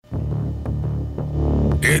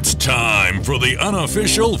It's time for the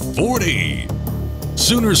Unofficial 40.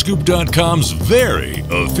 Soonerscoop.com's very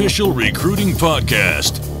official recruiting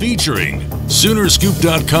podcast featuring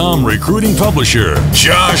Soonerscoop.com recruiting publisher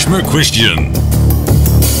Josh McCuistion.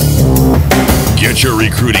 Get your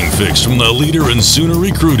recruiting fix from the leader in Sooner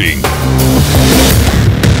recruiting.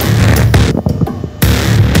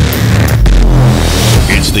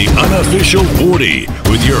 It's the Unofficial 40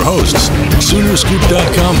 with your hosts,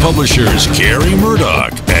 Soonerscoop.com publishers Carey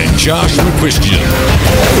Murdoch and Josh McCuistion.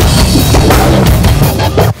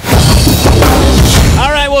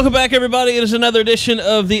 All right, welcome back, everybody. It is another edition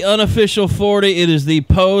of the Unofficial 40. It is the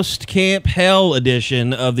post-Camp Hell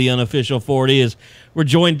edition of the Unofficial 40. As we're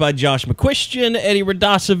joined by Josh McCuistion, Eddie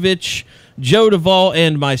Radosevich, Joe Duvall,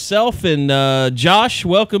 and myself. And Josh,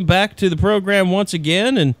 welcome back to the program once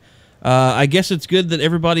again. And I guess it's good that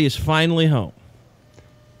everybody is finally home.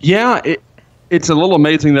 Yeah, it's a little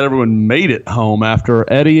amazing that everyone made it home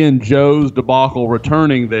after Eddie and Joe's debacle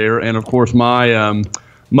returning there, and of course my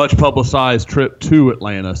much-publicized trip to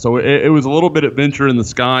Atlanta. So it was a little bit adventure in the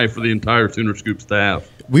sky for the entire Sooner Scoop staff.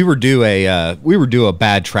 We were due a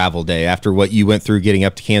bad travel day after what you went through getting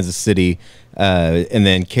up to Kansas City, and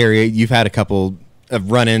then Carey, you've had a couple of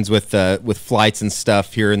run-ins with flights and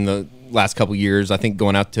stuff here in the last couple years. I think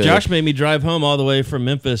going out to Josh made me drive home all the way from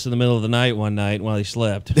Memphis in the middle of the night one night while he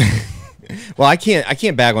slept. Well, I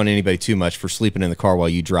can't bag on anybody too much for sleeping in the car while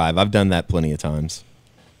you drive. I've done that plenty of times.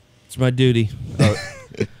 It's my duty.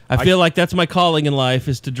 I feel like that's my calling in life,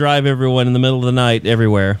 is to drive everyone in the middle of the night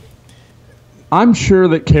everywhere. I'm sure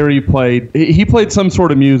that Carey played some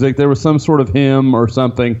sort of music. There was some sort of hymn or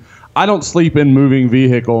something. I don't sleep in moving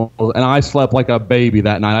vehicles, and I slept like a baby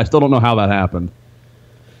that night. I still don't know how that happened.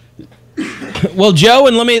 Well, Joe,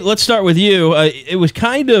 and let's start with you. It was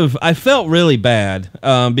I felt really bad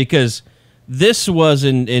because this was,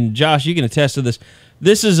 and Josh, you can attest to this,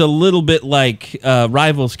 this is a little bit like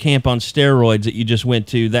Rivals Camp on steroids that you just went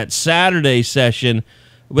to. That Saturday session,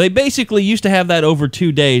 they basically used to have that over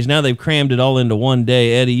 2 days. Now they've crammed it all into one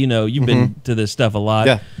day. Eddie, you've been to this stuff a lot.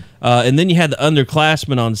 Yeah. And then you had the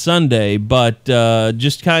underclassmen on Sunday. But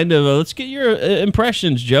just let's get your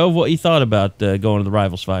impressions, Joe, of what you thought about going to the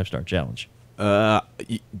Rivals 5-Star Challenge.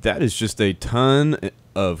 That is just a ton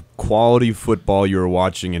of quality football you're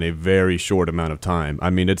watching in a very short amount of time.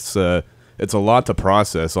 I mean, it's a lot to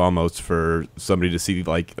process almost for somebody to see.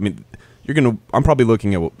 I'm probably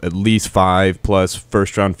looking at least 5+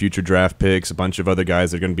 first-round future draft picks, a bunch of other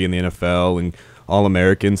guys that are going to be in the NFL and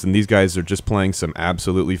All-Americans, and these guys are just playing some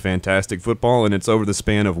absolutely fantastic football, and it's over the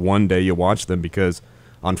span of one day you watch them, because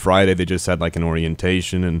on Friday they just had like an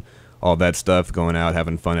orientation and all that stuff, going out,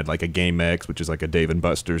 having fun at like a Game X, which is like a Dave &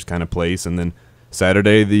 Buster's kind of place. And then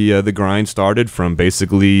Saturday, the grind started from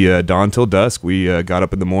basically dawn till dusk. We got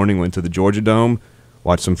up in the morning, went to the Georgia Dome,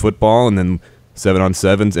 watched some football, and then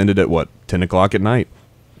 7-on-7s ended at 10 o'clock at night.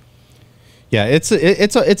 Yeah, it's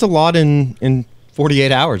a lot in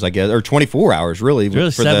 48 hours, I guess, or 24 hours, really. It's really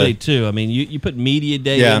 72. I mean, you put media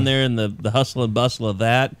day in there and the hustle and bustle of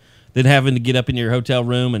that, then having to get up in your hotel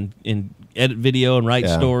room and edit video and write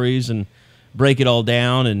stories and break it all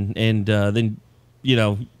down, and then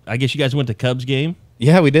I guess you guys went to Cubs game.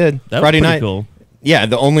 Yeah, we did. That Friday was pretty night. Cool. Yeah,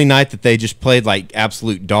 the only night that they just played like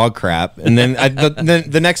absolute dog crap, and then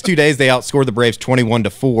the next 2 days they outscored the Braves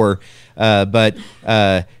 21-4. But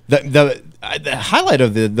the highlight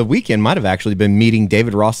of the weekend might have actually been meeting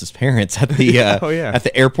David Ross's parents at the at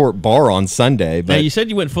the airport bar on Sunday. But now, you said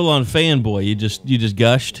you went full on fanboy. You just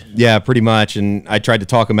gushed. Yeah, pretty much. And I tried to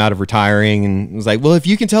talk him out of retiring, and was like, "Well, if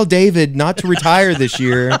you can tell David not to retire this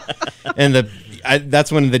year," and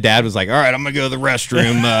that's when the dad was like, "All right, I'm gonna go to the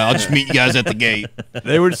restroom. I'll just meet you guys at the gate."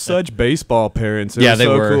 They were such baseball parents. It yeah, was they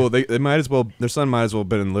so were. Cool. They might as well. Their son might as well have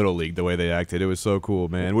been in Little League the way they acted. It was so cool,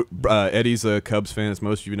 man. Eddie's a Cubs fan, as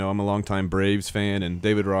most of you know. I'm a longtime Braves fan, and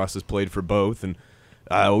David Ross has played for both. And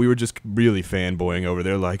we were just really fanboying over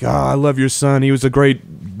there, like, "Oh, I love your son. He was a great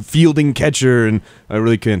fielding catcher." And I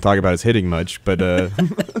really couldn't talk about his hitting much, but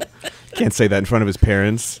can't say that in front of his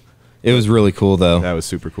parents. It was really cool, though. That was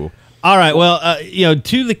super cool. All right, well,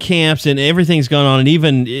 to the camps and everything's gone on, and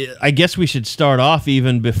even I guess we should start off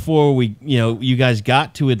even before you guys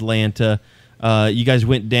got to Atlanta. You guys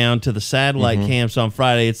went down to the satellite camps on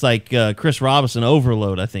Friday. It's like Chris Robinson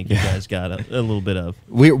overload. I think you guys got a little bit of.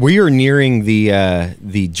 We are nearing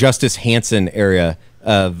the Justice Hansen area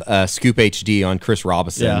of Scoop HD on Chris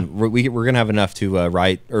Robinson. Yeah. We're gonna have enough to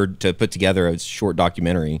write or to put together a short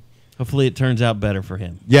documentary. Hopefully, it turns out better for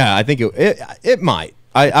him. Yeah, I think it might.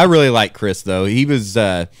 I really like Chris, though. He was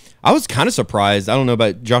I was kind of surprised. I don't know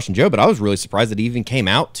about Josh and Joe, but I was really surprised that he even came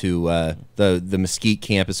out to the Mesquite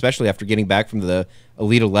camp, especially after getting back from the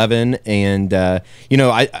Elite 11. And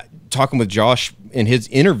I talking with Josh in his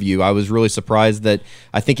interview, I was really surprised that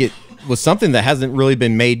I think it was something that hasn't really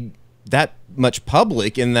been made that much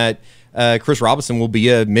public, in that Chris Robinson will be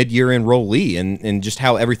a mid-year enrollee, and just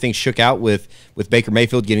how everything shook out with Baker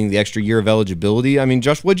Mayfield getting the extra year of eligibility. I mean,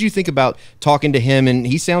 Josh, what do you think about talking to him? And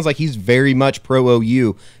he sounds like he's very much pro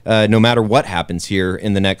OU, no matter what happens here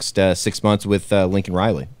in the next 6 months with Lincoln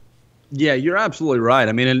Riley. Yeah, you're absolutely right.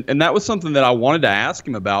 I mean, and that was something that I wanted to ask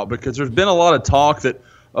him about, because there's been a lot of talk that,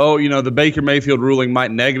 the Baker Mayfield ruling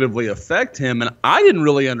might negatively affect him. And I didn't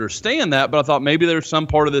really understand that, but I thought maybe there's some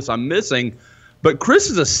part of this I'm missing. But Chris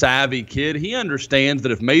is a savvy kid. He understands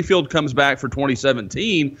that if Mayfield comes back for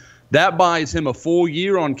 2017, that buys him a full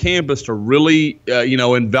year on campus to really,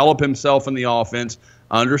 envelop himself in the offense,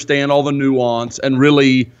 understand all the nuance, and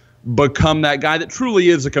really become that guy that truly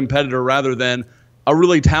is a competitor, rather than a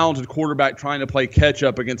really talented quarterback trying to play catch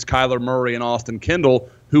up against Kyler Murray and Austin Kendall,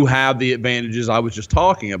 who have the advantages I was just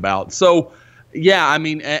talking about. So, yeah, I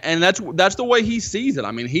mean, and that's the way he sees it.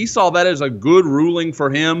 I mean, he saw that as a good ruling for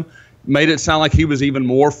him. Made it sound like he was even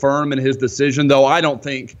more firm in his decision, though I don't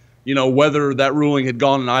think, whether that ruling had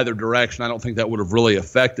gone in either direction, I don't think that would have really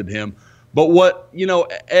affected him. But what,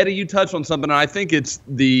 Eddie, you touched on something, and I think it's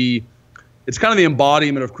kind of the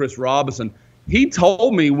embodiment of Chris Robinson. He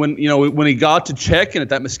told me when he got to check-in at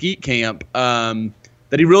that Mesquite camp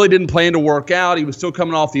that he really didn't plan to work out. He was still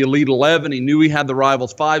coming off the Elite 11. He knew he had the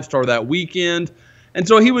Rivals 5-star that weekend. And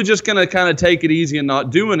so he was just going to kind of take it easy and not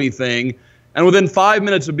do anything. And within 5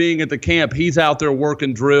 minutes of being at the camp, he's out there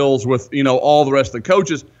working drills with, all the rest of the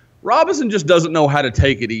coaches. Robinson just doesn't know how to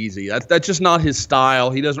take it easy. That's just not his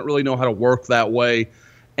style. He doesn't really know how to work that way.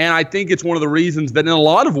 And I think it's one of the reasons that in a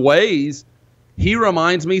lot of ways, he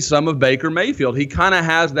reminds me some of Baker Mayfield. He kind of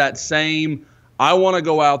has that same, I want to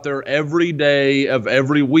go out there every day of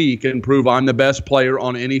every week and prove I'm the best player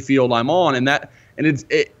on any field I'm on.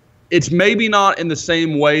 It's maybe not in the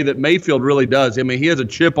same way that Mayfield really does. I mean, he has a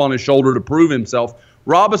chip on his shoulder to prove himself.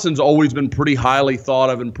 Robinson's always been pretty highly thought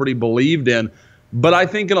of and pretty believed in. But I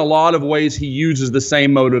think in a lot of ways he uses the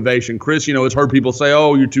same motivation. Chris, has heard people say,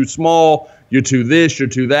 oh, you're too small, you're too this, you're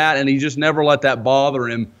too that, and he just never let that bother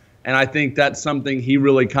him. And I think that's something he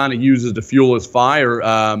really kind of uses to fuel his fire.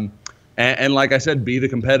 And like I said, be the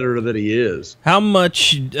competitor that he is. How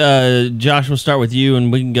much, Josh, we'll start with you,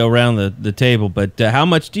 and we can go around the table, but how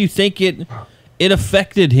much do you think it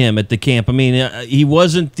affected him at the camp? I mean, he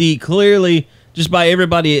wasn't clearly, just by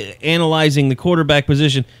everybody analyzing the quarterback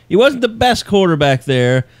position, he wasn't the best quarterback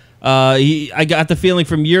there. I got the feeling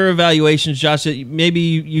from your evaluations, Josh, that maybe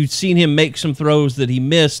you've seen him make some throws that he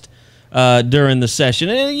missed during the session.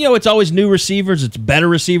 And, it's always new receivers. It's better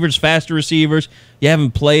receivers, faster receivers. You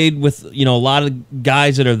haven't played with, a lot of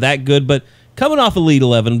guys that are that good. But coming off Elite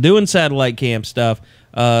 11, doing satellite camp stuff,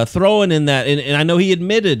 throwing in that, and I know he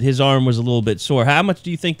admitted his arm was a little bit sore. How much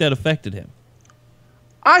do you think that affected him?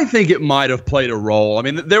 I think it might have played a role. I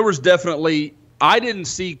mean, there was definitely – I didn't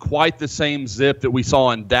see quite the same zip that we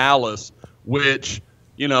saw in Dallas, which –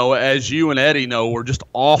 as you and Eddie know, were just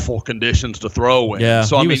awful conditions to throw in. Yeah,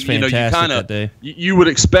 so I mean, was fantastic that day. You would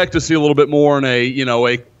expect to see a little bit more in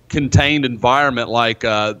a contained environment like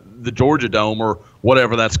the Georgia Dome or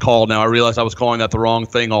whatever that's called now. I realized I was calling that the wrong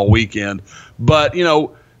thing all weekend. But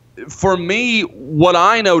for me, what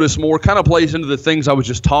I noticed more kind of plays into the things I was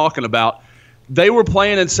just talking about. They were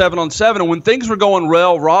playing in 7-on-7, and when things were going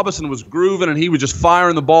well, Robinson was grooving, and he was just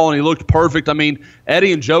firing the ball, and he looked perfect. I mean,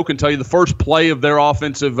 Eddie and Joe can tell you the first play of their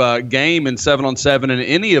offensive game in 7-on-7 in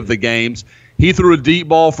any of the games, he threw a deep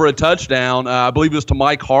ball for a touchdown. I believe it was to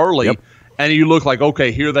Mike Harley. Yep. And you look like,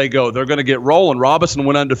 okay, here they go. They're going to get rolling. Robinson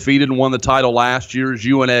went undefeated and won the title last year, as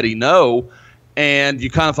you and Eddie know, and you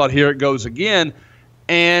kind of thought, here it goes again.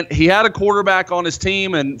 And he had a quarterback on his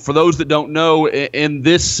team, and for those that don't know, in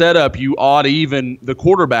this setup, you odd even the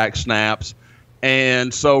quarterback snaps.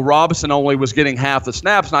 And so Robinson only was getting half the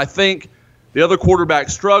snaps. And I think the other quarterback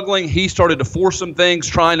struggling, he started to force some things,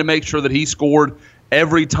 trying to make sure that he scored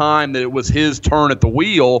every time that it was his turn at the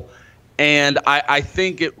wheel. And I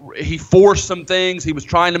think he forced some things. He was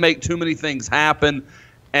trying to make too many things happen.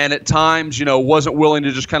 And at times, wasn't willing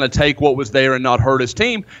to just kind of take what was there and not hurt his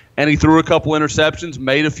team. And he threw a couple interceptions,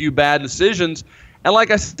 made a few bad decisions. And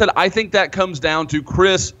like I said, I think that comes down to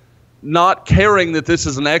Chris not caring that this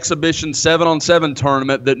is an exhibition 7-on-7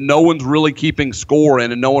 tournament that no one's really keeping score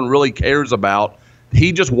in and no one really cares about.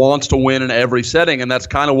 He just wants to win in every setting, and that's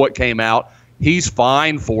kind of what came out. He's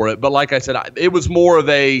fine for it. But like I said, it was more of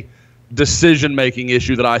a decision-making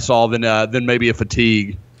issue that I saw than maybe a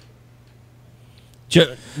fatigue.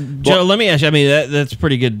 Joe, let me ask you. I mean, that's a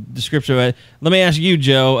pretty good description of it. Let me ask you,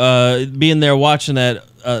 Joe, being there watching that,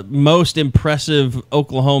 most impressive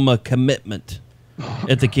Oklahoma commitment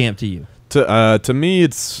at the camp to you? To me,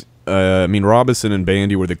 it's I mean, Robinson and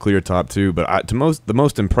Bandy were the clear top two, but the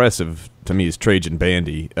most impressive to me is Trajan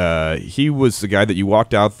Bandy. He was the guy that you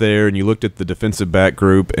walked out there and you looked at the defensive back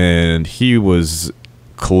group, and he was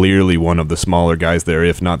clearly one of the smaller guys there,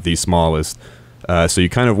 if not the smallest. So you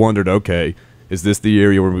kind of wondered, okay, is this the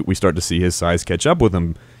area where we start to see his size catch up with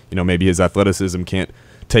him? You know, maybe his athleticism can't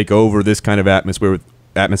take over this kind of atmosphere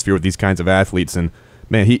with these kinds of athletes. And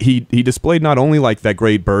man, he displayed not only like that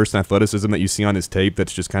great burst and athleticism that you see on his tape,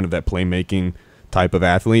 that's just kind of that playmaking type of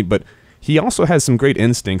athlete, but he also has some great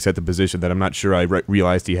instincts at the position that I'm not sure I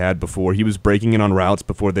realized he had before. He was breaking in on routes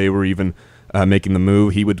before they were even making the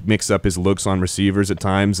move. He would mix up his looks on receivers at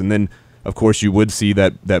times, and then, of course, you would see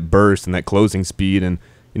that burst and that closing speed. And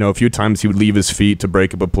you know, a few times he would leave his feet to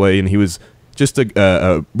break up a play, and he was just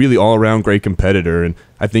a really all-around great competitor. And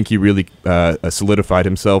I think he really solidified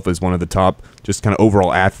himself as one of the top, just kind of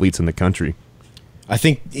overall athletes in the country. I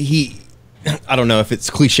think I don't know if it's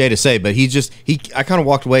cliche to say, but I kind of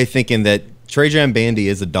walked away thinking that Trajan Bandy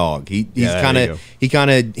is a dog. He got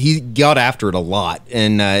after it a lot,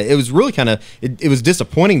 and it was really it was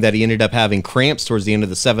disappointing that he ended up having cramps towards the end of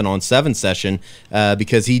the 7-on-7 session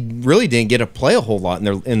because he really didn't get to play a whole lot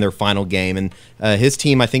in their final game. And his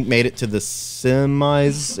team, I think, made it to the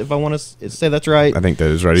semis, if I want to say that's right. I think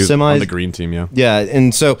that is right. He was on the green team, yeah. Yeah,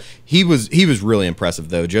 and so he was really impressive,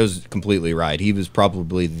 though. Joe's completely right. He was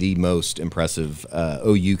probably the most impressive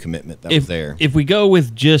OU commitment that was there. If we go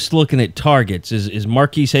with just looking at targets, is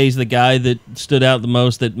Marquise Hayes the guy that stood out the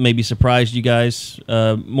most, that maybe surprised you guys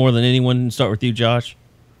more than anyone? Start with you, Josh.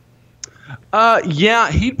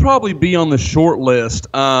 Yeah, he'd probably be on the short list.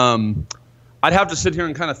 I'd have to sit here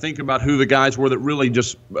and kind of think about who the guys were that really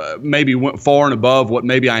just maybe went far and above what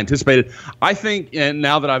maybe I anticipated. I think, and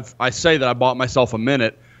now that I say that I bought myself a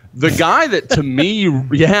minute, the guy that to me,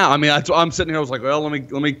 yeah, I mean, I'm sitting here, I was like, well,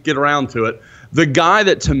 let me get around to it. The guy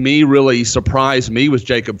that to me really surprised me was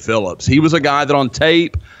Jacob Phillips. He was a guy that on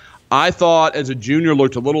tape, I thought as a junior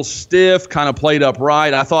looked a little stiff, kind of played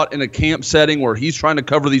upright. I thought in a camp setting where he's trying to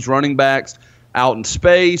cover these running backs out in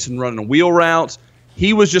space and running wheel routes,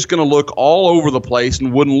 he was just going to look all over the place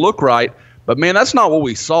and wouldn't look right. But, man, that's not what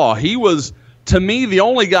we saw. He was, to me, the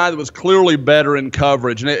only guy that was clearly better in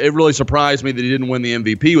coverage, and it really surprised me that he didn't win the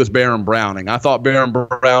MVP, was Baron Browning. I thought Baron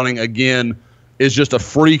Browning, again, is just a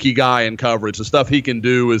freaky guy in coverage. The stuff he can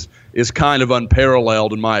do is kind of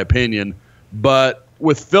unparalleled, in my opinion. But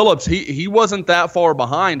with Phillips, he wasn't that far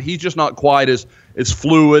behind. He's just not quite as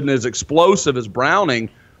fluid and as explosive as Browning.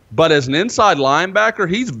 But as an inside linebacker,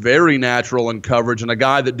 he's very natural in coverage and a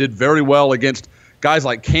guy that did very well against guys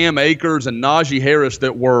like Cam Akers and Najee Harris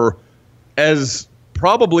that were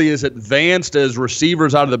probably as advanced as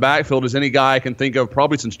receivers out of the backfield as any guy I can think of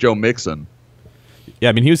probably since Joe Mixon. Yeah,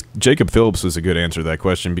 I mean, Jacob Phillips was a good answer to that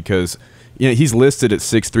question because he's listed at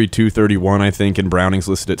 6'3", 231, I think, and Browning's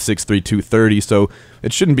listed at 6'3", 230. So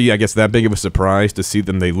it shouldn't be, I guess, that big of a surprise to see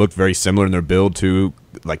them. They look very similar in their build to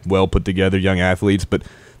like well put together young athletes. But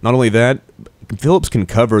not only that, Phillips can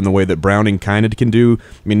cover in the way that Browning kind of can do.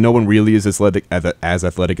 I mean, no one really is as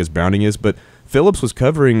athletic as Browning is, but Phillips was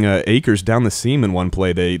covering Akers down the seam in one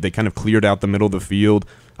play. They kind of cleared out the middle of the field,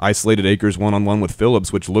 isolated Akers one-on-one with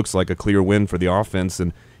Phillips, which looks like a clear win for the offense,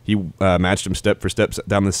 and he matched him step for step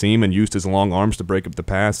down the seam and used his long arms to break up the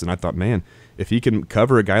pass. And I thought, man, if he can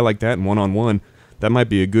cover a guy like that in one-on-one, that might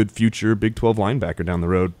be a good future Big 12 linebacker down the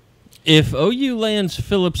road. If OU lands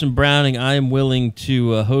Phillips and Browning, I am willing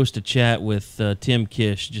to host a chat with Tim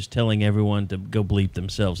Kish, just telling everyone to go bleep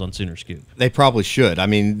themselves on Sooner Scoop. They probably should. I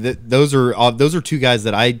mean, those are two guys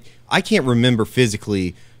that I can't remember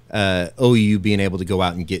physically OU being able to go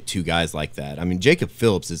out and get two guys like that. I mean, Jacob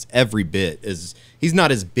Phillips is every bit he's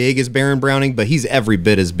not as big as Baron Browning, but he's every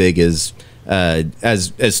bit as big as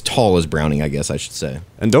tall as Browning, I guess I should say.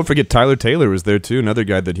 And don't forget Tyler Taylor was there too, another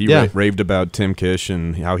guy that he raved about Tim Kish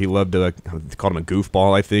and how he loved to called him a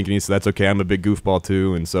goofball, I think, and he said that's okay, I'm a big goofball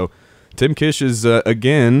too. And so Tim Kish is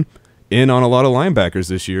again in on a lot of linebackers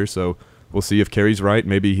this year. So we'll see if Carey's right.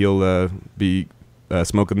 Maybe he'll be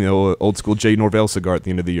smoking the old school Jay Norvell cigar at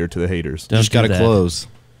the end of the year to the haters. Just got to close.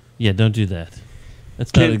 Yeah, don't do that.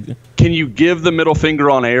 That's can you give the middle finger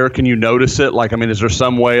on air? Can you notice it? Like, I mean, is there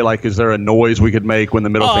some way? Like, is there a noise we could make when the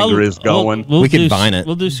middle finger is going? We could vine it.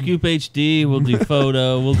 We'll do Scoop HD. We'll do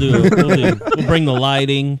photo. We'll bring the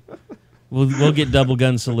lighting. We'll get double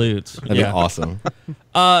gun salutes. That'd be awesome.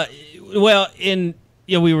 Well,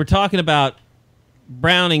 we were talking about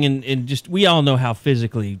Browning, and just we all know how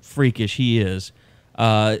physically freakish he is.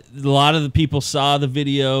 A lot of the people saw the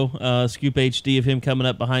video, Scoop HD, of him coming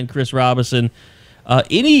up behind Chris Robinson.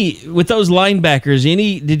 With those linebackers,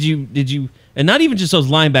 did you, and not even just those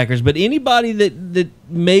linebackers, but anybody that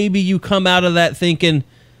maybe you come out of that thinking,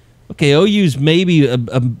 okay, OU's maybe a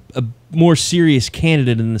more serious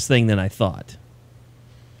candidate in this thing than I thought?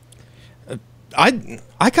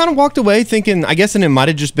 I kind of walked away thinking, I guess, and it might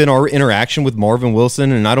have just been our interaction with Marvin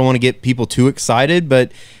Wilson, and I don't want to get people too excited,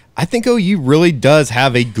 but I think OU really does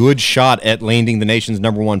have a good shot at landing the nation's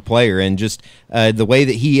 #1 player, and just the way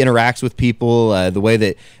that he interacts with people, the way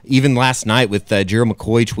that even last night with Gerald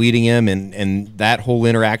McCoy tweeting him, and that whole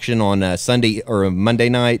interaction on Sunday or Monday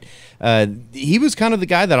night, he was kind of the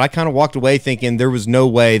guy that I kind of walked away thinking there was no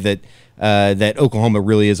way that that Oklahoma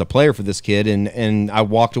really is a player for this kid, and I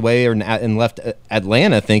walked away and left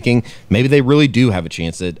Atlanta thinking maybe they really do have a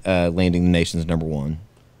chance at landing the nation's #1.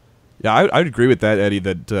 Yeah, I'd agree with that, Eddie,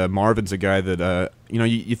 that Marvin's a guy that,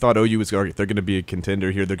 you thought OU was they're going to be a contender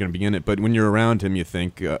here, they're going to be in it. But when you're around him, you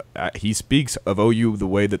think he speaks of OU the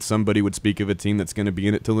way that somebody would speak of a team that's going to be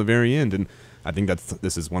in it till the very end. And I think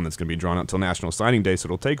this is one that's going to be drawn out till National Signing Day, so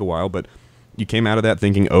it'll take a while. But you came out of that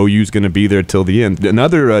thinking OU's going to be there till the end.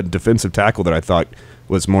 Another defensive tackle that I thought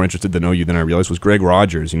was more interested in OU than I realized was Greg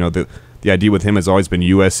Rogers. The idea with him has always been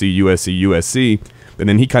USC, USC, USC. And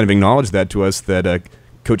then he kind of acknowledged that to us that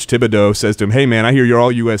Coach Thibodeau says to him, "Hey man, I hear you're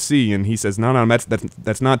all USC," and he says, "No,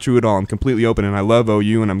 that's not true at all. I'm completely open, and I love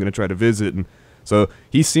OU, and I'm going to try to visit." And so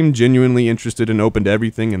he seemed genuinely interested and open to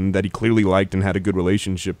everything, and that he clearly liked and had a good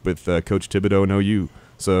relationship with Coach Thibodeau and OU.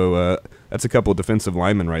 So that's a couple of defensive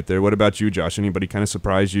linemen right there. What about you, Josh? Anybody kind of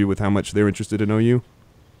surprise you with how much they're interested in OU?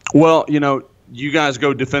 Well, you guys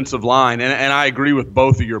go defensive line, and I agree with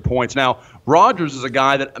both of your points. Now, Rodgers is a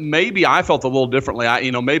guy that maybe I felt a little differently.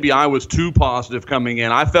 Maybe I was too positive coming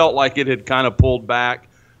in. I felt like it had kind of pulled back.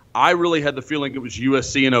 I really had the feeling it was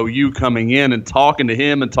USC and OU coming in, and talking to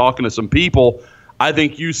him and talking to some people. I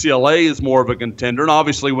think UCLA is more of a contender, and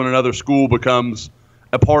obviously when another school becomes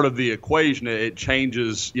a part of the equation, it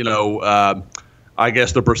changes, I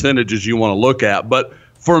guess the percentages you want to look at. But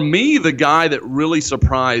for me, the guy that really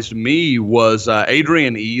surprised me was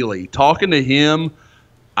Adrian Ely. Talking to him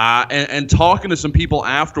and talking to some people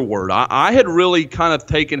afterward, I had really kind of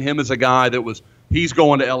taken him as a guy that he's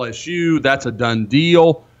going to LSU. That's a done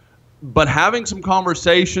deal. But having some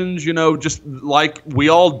conversations, just like we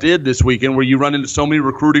all did this weekend, where you run into so many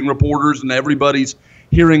recruiting reporters and everybody's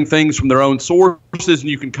hearing things from their own sources, and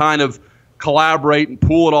you can kind of collaborate and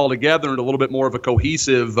pull it all together into a little bit more of a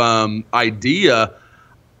cohesive idea.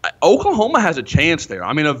 Oklahoma has a chance there.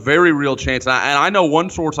 I mean, a very real chance. And I know one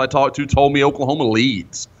source I talked to told me Oklahoma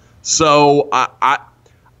leads. So I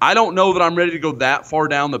don't know that I'm ready to go that far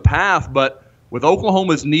down the path, but with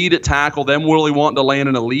Oklahoma's need at tackle, them really wanting to land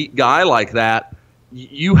an elite guy like that,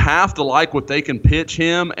 you have to like what they can pitch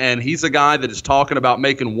him. And he's a guy that is talking about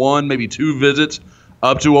making 1, maybe 2 visits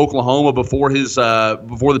up to Oklahoma before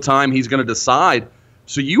the time he's going to decide.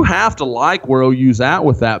 So you have to like where OU's at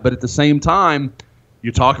with that. But at the same time,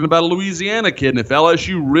 you're talking about a Louisiana kid, and if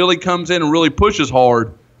LSU really comes in and really pushes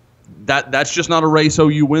hard, that's just not a race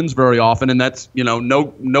OU wins very often, and that's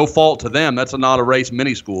no fault to them. That's not a race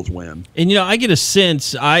many schools win. And I get a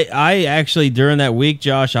sense. I actually during that week,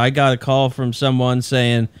 Josh, I got a call from someone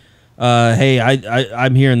saying, "Hey,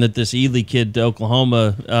 I'm hearing that this Ely kid to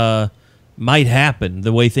Oklahoma might happen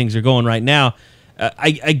the way things are going right now."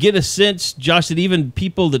 I get a sense, Josh, that even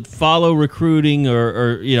people that follow recruiting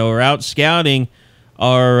or are out scouting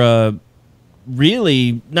are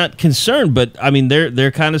really not concerned, but I mean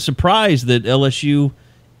they're kind of surprised that LSU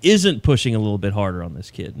isn't pushing a little bit harder on this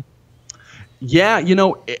kid. Yeah,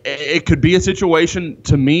 it could be a situation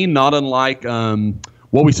to me not unlike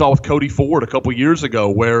what we saw with Cody Ford a couple years ago,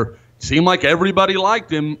 where it seemed like everybody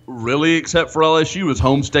liked him, really, except for LSU, his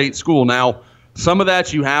home state school. Now, some of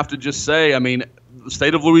that you have to just say, I mean, the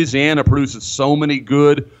state of Louisiana produces so many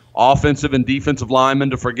good offensive and defensive linemen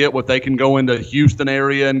to forget what they can go into Houston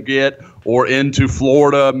area and get, or into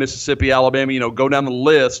Florida, Mississippi, Alabama, go down the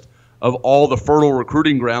list of all the fertile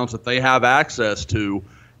recruiting grounds that they have access to.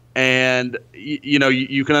 And,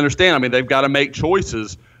 you can understand, I mean, they've got to make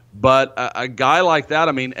choices. But a guy like that,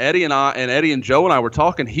 I mean, Eddie and Joe and I were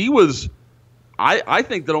talking, he was, I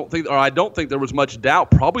don't think there was much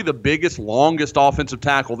doubt, probably the biggest, longest offensive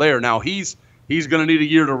tackle there. Now, He's going to need a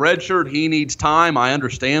year to redshirt. He needs time. I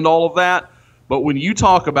understand all of that. But when you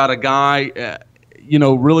talk about a guy,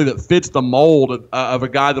 really that fits the mold of a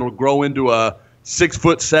guy that will grow into a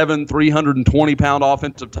 6'7", 320-pound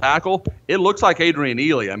offensive tackle, it looks like Adrian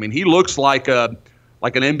Ely. I mean, he looks like a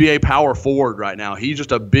like an NBA power forward right now. He's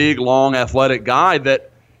just a big, long, athletic guy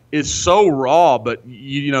that is so raw, but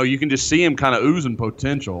you can just see him kind of oozing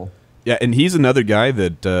potential. Yeah, and he's another guy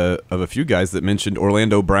that of a few guys that mentioned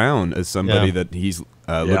Orlando Brown as somebody that he's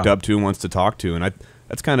looked up to and wants to talk to, and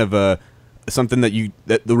that's kind of something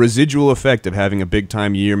that the residual effect of having a big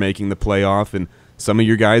time year, making the playoff, and some of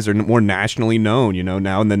your guys are more nationally known,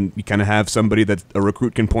 now, and then you kind of have somebody that a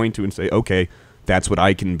recruit can point to and say, okay, that's what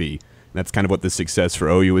I can be. And that's kind of what the success for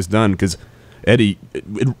OU has done, because Eddie,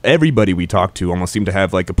 everybody we talk to almost seem to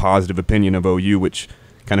have like a positive opinion of OU, which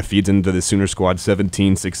kind of feeds into the Sooner Squad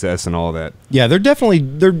 17 success and all that. Yeah, they're definitely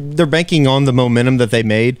they're banking on the momentum that they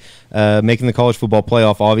made, making the college football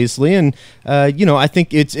playoff, obviously. And I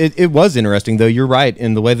think it was interesting, though. You're right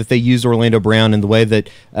in the way that they used Orlando Brown, and the way that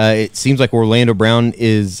it seems like Orlando Brown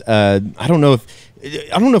is. I don't know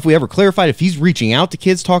if we ever clarified if he's reaching out to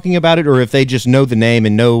kids talking about it, or if they just know the name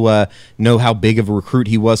and know how big of a recruit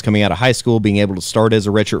he was coming out of high school, being able to start as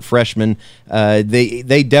a redshirt freshman.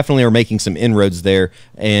 They definitely are making some inroads there,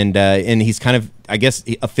 and he's kind of, I guess,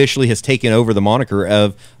 he officially has taken over the moniker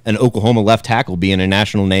of an Oklahoma left tackle, being a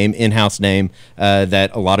national name, in-house name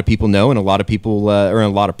that a lot of people know, and a lot of people or a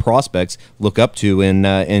lot of prospects look up to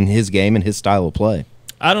in his game and his style of play.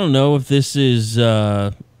 I don't know if this is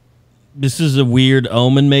a weird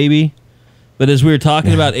omen, maybe, but as we were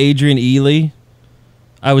talking about Adrian Ely,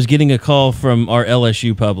 I was getting a call from our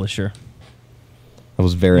LSU publisher. That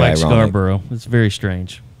was very Mike ironic. Scarborough. It's very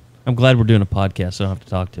strange. I'm glad we're doing a podcast, so I don't have to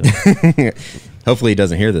talk to him. Hopefully he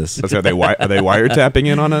doesn't hear this. So are they wiretapping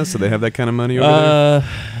in on us? Do they have that kind of money over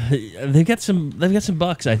there? They've got some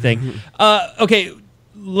bucks, I think. Okay,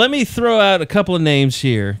 let me throw out a couple of names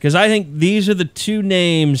here, because I think these are the two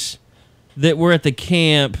names that were at the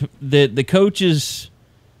camp that the coaches,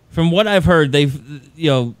 from what I've heard, they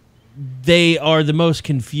are the most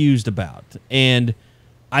confused about. And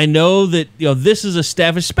I know that this is a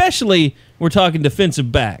staff, especially we're talking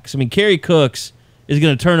defensive backs. I mean, Carey Cooks is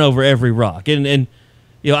going to turn over every rock. And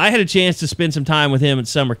I had a chance to spend some time with him at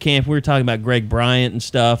summer camp. We were talking about Greg Bryant and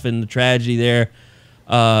stuff and the tragedy there,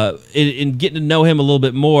 and getting to know him a little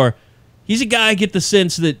bit more. He's a guy I get the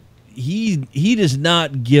sense that he does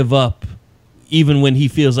not give up even when he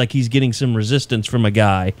feels like he's getting some resistance from a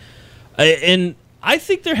guy. And I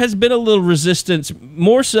think there has been a little resistance,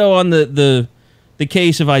 more so on the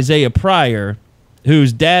case of Isaiah Pryor,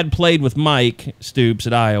 whose dad played with Mike Stoops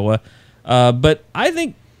at Iowa. But I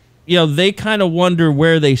think, they kind of wonder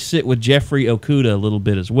where they sit with Jeffrey Okudah a little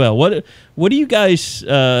bit as well. What do you guys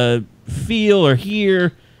feel or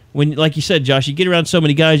hear when, like you said, Josh, you get around so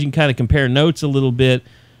many guys, you can kind of compare notes a little bit.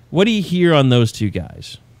 What do you hear on those two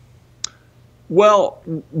guys? Well,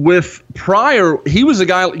 with Pryor, he was a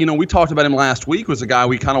guy, we talked about him last week, was a guy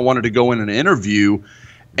we kind of wanted to go in and interview.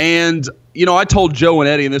 And, I told Joe and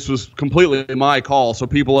Eddie, and this was completely my call, so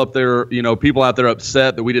people out there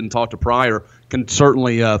upset that we didn't talk to Pryor can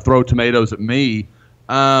certainly throw tomatoes at me.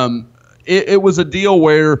 It was a deal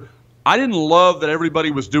where I didn't love that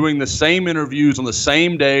everybody was doing the same interviews on the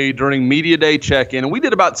same day during media day check-in, and we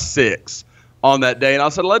did about 6 on that day. And I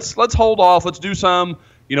said, let's hold off. Let's do some,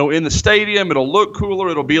 in the stadium. It'll look cooler.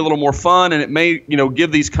 It'll be a little more fun, and it may,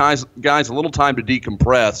 give these guys a little time to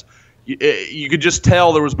decompress. You could just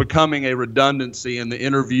tell there was becoming a redundancy in the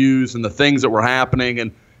interviews and the things that were happening.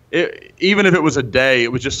 And even if it was a day,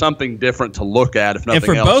 it was just something different to look at, if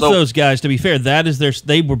nothing else. And for both those guys, to be fair,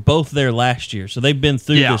 they were both there last year, so they've been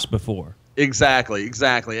through this before. Exactly.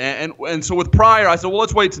 And so with Pryor, I said, well,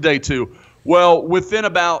 let's wait to day 2. Well, within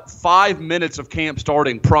about 5 minutes of camp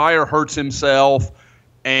starting, Pryor hurts himself.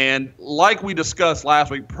 And like we discussed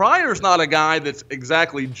last week, Pryor's not a guy that's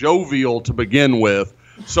exactly jovial to begin with.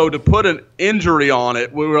 So to put an injury on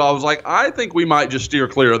it, I was like, I think we might just steer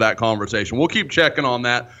clear of that conversation. We'll keep checking on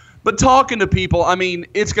that. But talking to people, I mean,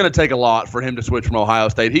 it's going to take a lot for him to switch from Ohio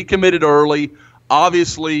State. He committed early.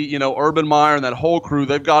 Obviously, Urban Meyer and that whole crew,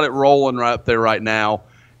 they've got it rolling right up there right now.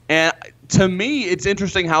 And to me, it's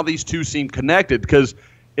interesting how these two seem connected, because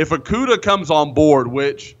if Okudah comes on board,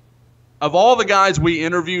 which of all the guys we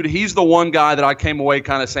interviewed, he's the one guy that I came away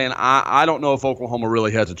kind of saying, I don't know if Oklahoma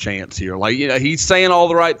really has a chance here. Like, he's saying all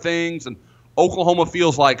the right things, and Oklahoma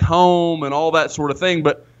feels like home and all that sort of thing.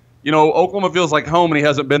 But, Oklahoma feels like home, and he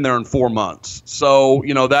hasn't been there in 4 months. So,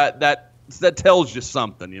 that tells you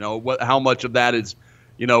something, how much of that is,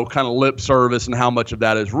 kind of lip service and how much of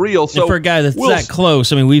that is real. So and for a guy that's that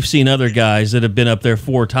close, I mean, we've seen other guys that have been up there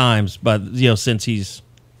 4 times, but, since he's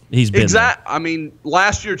been there. I mean,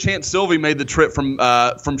 last year Chance Sylvie made the trip from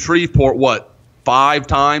Shreveport, 5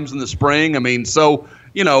 times in the spring? I mean, so,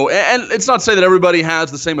 and it's not to say that everybody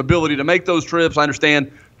has the same ability to make those trips. I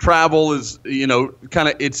understand travel is, kind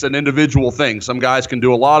of, it's an individual thing. Some guys can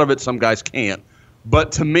do a lot of it, some guys can't.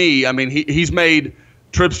 But to me, I mean, he's made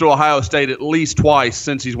trips to Ohio State at least twice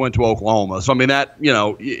since he's went to Oklahoma. So, I mean, that,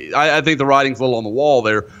 I think the writing's a little on the wall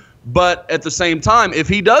there. But at the same time, if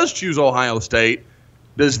he does choose Ohio State,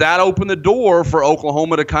 does that open the door for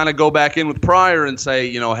Oklahoma to kind of go back in with Pryor and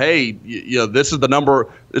say, hey, this is the number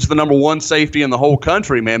one safety in the whole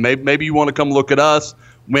country, man. Maybe you want to come look at us.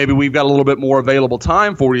 Maybe we've got a little bit more available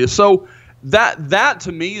time for you. So that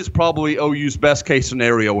to me is probably OU's best case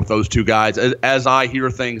scenario with those two guys, as I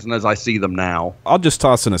hear things and as I see them now. I'll just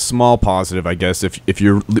toss in a small positive, I guess, if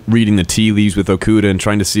you're reading the tea leaves with Okudah and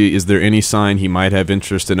trying to see is there any sign he might have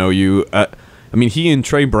interest in OU. I mean, he and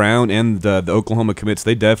Trey Brown and the Oklahoma commits,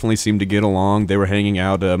 they definitely seem to get along. They were hanging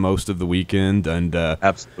out most of the weekend. And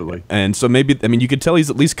absolutely. And so maybe, I mean, you could tell he's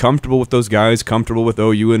at least comfortable with those guys, comfortable with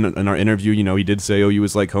OU. In our interview, he did say OU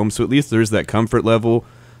was like home. So at least there's that comfort level.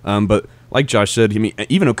 But like Josh said, I mean,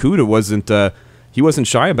 even Okudah wasn't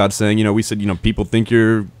shy about saying, we said, people think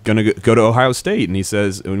you're going to go to Ohio State. And he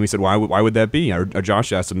says, and we said, why would that be? Or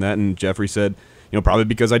Josh asked him that, and Jeffrey said, probably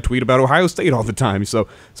because I tweet about Ohio State all the time. So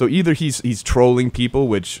either he's trolling people,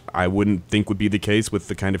 which I wouldn't think would be the case with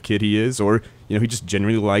the kind of kid he is, or he just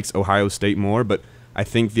generally likes Ohio State more. But I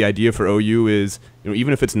think the idea for OU is,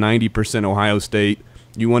 even if it's 90% Ohio State,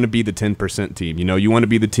 you want to be the 10% team. You want to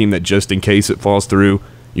be the team that just in case it falls through,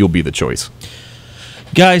 you'll be the choice.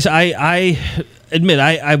 Guys, I admit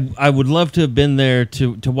I would love to have been there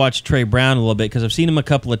to watch Trey Brown a little bit because I've seen him a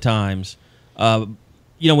couple of times.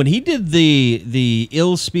 When he did the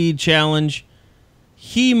ill speed challenge,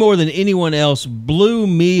 he more than anyone else blew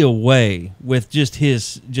me away with just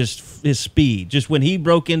his speed. Just when he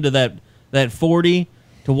broke into that 40,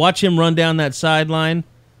 to watch him run down that sideline,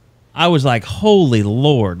 I was like, holy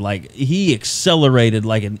Lord, like he accelerated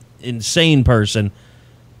like an insane person.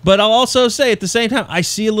 But I'll also say at the same time, I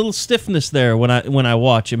see a little stiffness there when I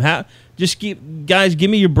watch him. Guys,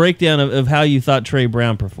 give me your breakdown of how you thought Trey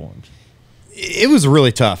Brown performed. It was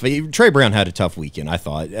really tough. Trey Brown had a tough weekend, I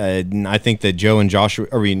thought. And I think that Joe and Joshua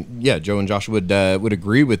would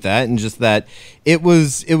agree with that, and just that it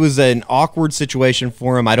was an awkward situation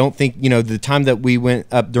for him. I don't think, the time that we went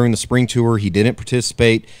up during the spring tour, he didn't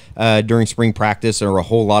participate during spring practice or a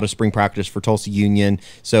whole lot of spring practice for Tulsa Union.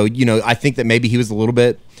 So, I think that maybe he was a little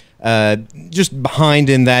bit just behind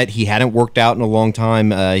in that he hadn't worked out in a long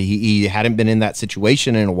time. He hadn't been in that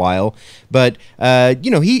situation in a while, but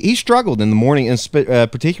he struggled in the morning, and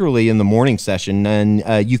particularly in the morning session,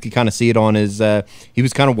 and you could kind of see it on his. He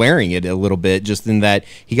was kind of wearing it a little bit, just in that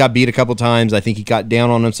he got beat a couple times. I think he got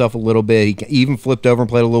down on himself a little bit. He even flipped over and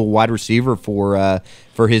played a little wide receiver for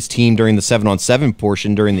his team during the 7-on-7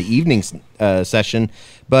 portion during the evening session.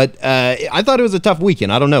 But I thought it was a tough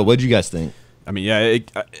weekend. I don't know. What did you guys think? I mean, yeah,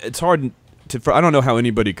 it's hard I don't know how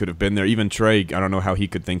anybody could have been there. Even Trey, I don't know how he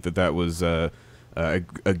could think that was a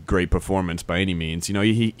great performance by any means.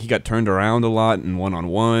 He got turned around a lot in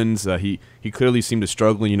one-on-ones. He clearly seemed to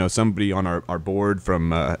struggle. Somebody on our board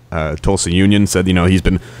from Tulsa Union said, he's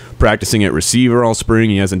been practicing at receiver all spring.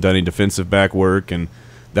 He hasn't done any defensive back work, and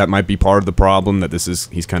that might be part of the problem, that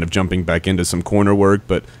he's kind of jumping back into some corner work.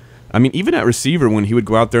 But I mean, even at receiver, when he would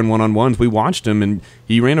go out there in one-on-ones, we watched him, and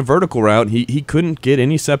he ran a vertical route. He couldn't get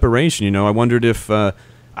any separation. I wondered if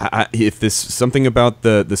this something about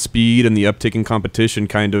the speed and the uptick in competition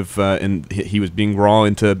kind of, and he was being raw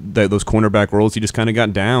into those cornerback roles. He just kind of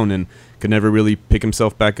got down and could never really pick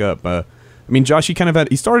himself back up. I mean, Josh,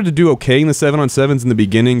 he started to do okay in the 7-on-7s in the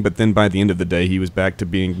beginning, but then by the end of the day, he was back to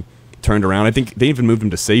being turned around. I think they even moved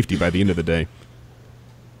him to safety by the end of the day.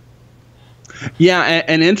 Yeah,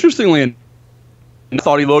 and interestingly, I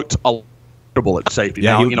thought he looked comfortable at safety.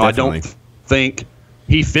 Yeah, now, I don't think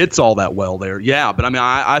he fits all that well there. Yeah, but I mean,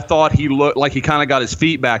 I thought he looked like he kind of got his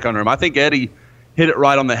feet back under him. I think Eddie hit it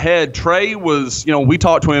right on the head. Trey was, we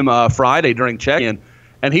talked to him Friday during check-in,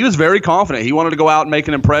 and he was very confident. He wanted to go out and make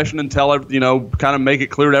an impression and tell, kind of make it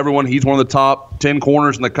clear to everyone he's one of the top 10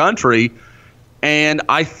 corners in the country. And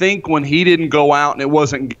I think when he didn't go out and it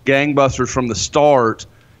wasn't gangbusters from the start,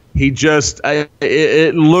 he just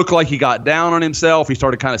it looked like he got down on himself. He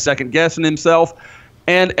started kind of second-guessing himself.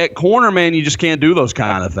 And at corner, man, you just can't do those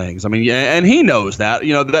kind of things. I mean, and he knows that.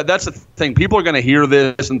 That's the thing. People are going to hear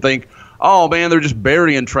this and think, oh, man, they're just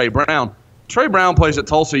burying Trey Brown. Trey Brown plays at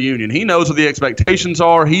Tulsa Union. He knows what the expectations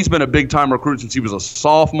are. He's been a big-time recruit since he was a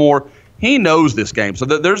sophomore. He knows this game. So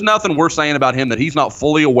there's nothing we're saying about him that he's not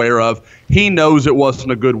fully aware of. He knows it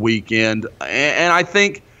wasn't a good weekend. And I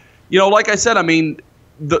think, like I said, I mean,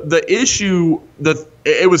 the issue,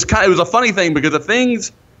 it was a funny thing because the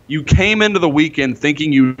things you came into the weekend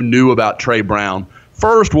thinking you knew about Trey Brown,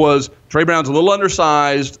 first was Trey Brown's a little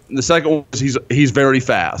undersized, and the second was he's very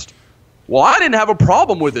fast. Well, I didn't have a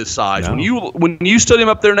problem with his size. No. When you stood him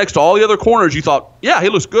up there next to all the other corners, you thought, yeah, he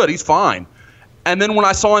looks good, he's fine. And then when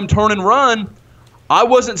I saw him turn and run, I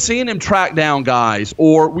wasn't seeing him track down guys.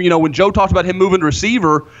 Or, when Joe talked about him moving to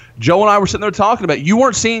receiver, Joe and I were sitting there talking about it. You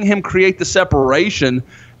weren't seeing him create the separation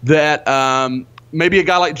that maybe a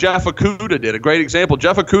guy like Jeff Okudah did. A great example,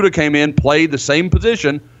 Jeff Okudah came in, played the same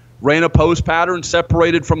position, ran a post pattern,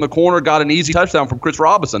 separated from the corner, got an easy touchdown from Chris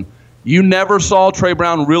Robinson. You never saw Trey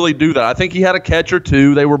Brown really do that. I think he had a catch or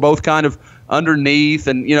two. They were both kind of underneath,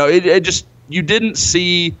 and it just, you didn't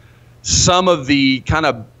see some of the kind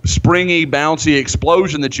of springy, bouncy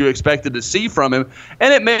explosion that you expected to see from him.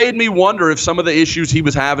 And it made me wonder if some of the issues he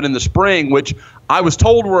was having in the spring, which I was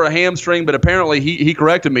told were a hamstring, but apparently he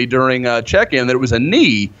corrected me during check-in that it was a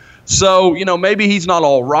knee. So, maybe he's not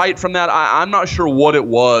all right from that. I'm not sure what it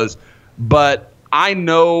was, but I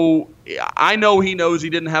know he knows he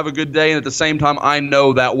didn't have a good day, and at the same time, I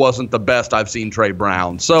know that wasn't the best I've seen Trey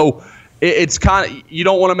Brown. So it's kind of, you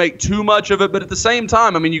don't want to make too much of it, but at the same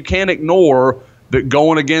time, I mean, you can't ignore that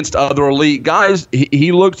going against other elite guys,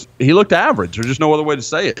 he looked average. There's just no other way to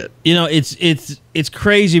say it. It's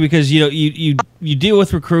crazy because you deal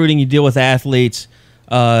with recruiting, you deal with athletes.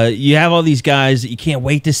 You have all these guys that you can't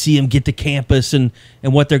wait to see them get to campus and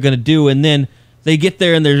what they're going to do, and then they get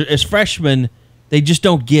there and they're, as freshmen, they just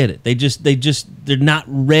don't get it. They're not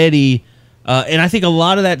ready. And I think a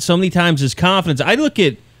lot of that so many times is confidence. I look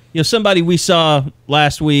at somebody we saw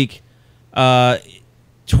last week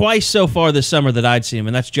twice so far this summer that I'd see him,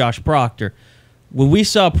 and that's Josh Proctor. When we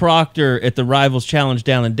saw Proctor at the Rivals Challenge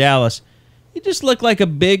down in Dallas, he just looked like a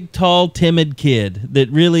big, tall, timid kid that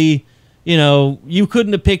really, you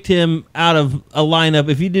couldn't have picked him out of a lineup.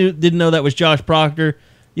 If you didn't know that was Josh Proctor,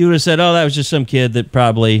 you would have said, oh, that was just some kid that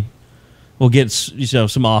probably will get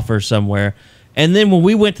some offers somewhere. And then when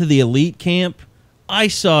we went to the elite camp, I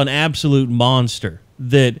saw an absolute monster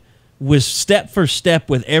that was step for step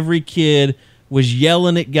with every kid, was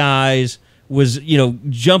yelling at guys, was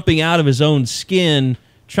jumping out of his own skin,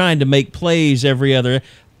 trying to make plays every other.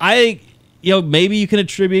 Maybe you can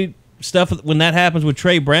attribute stuff when that happens with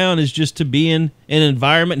Trey Brown is just to be in an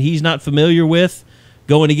environment he's not familiar with,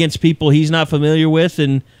 going against people he's not familiar with,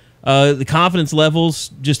 and the confidence levels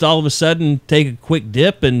just all of a sudden take a quick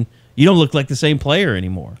dip, and you don't look like the same player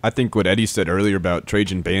anymore. I think what Eddie said earlier about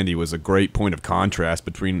Trajan Bandy was a great point of contrast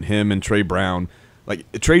between him and Trey Brown. Like,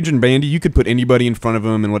 Trajan Bandy, you could put anybody in front of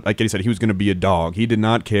him, and like Eddie said, he was going to be a dog. He did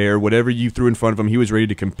not care. Whatever you threw in front of him, he was ready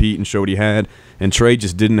to compete and show what he had, and Trey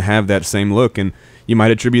just didn't have that same look, and you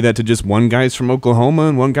might attribute that to just one guy's from Oklahoma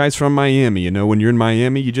and one guy's from Miami. When you're in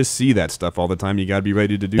Miami, you just see that stuff all the time. You got to be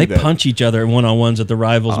ready to do that. They punch each other in one-on-ones at the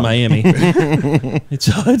Rivals Miami.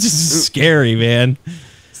 It's scary, man.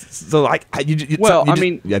 So,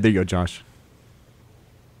 yeah, there you go, Josh.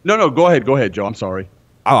 No, go ahead, Joe. I'm sorry.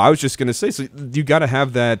 Oh, I was just gonna say. So you got to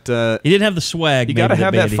have that. He didn't have the swag. You got to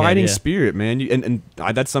have that fighting spirit, man. And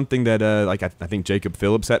that's something that I think Jacob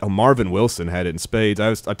Phillips had. Oh, Marvin Wilson had it in spades.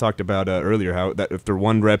 I talked about earlier how that after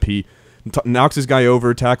one rep he knocks his guy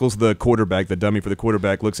over, tackles the quarterback, the dummy for the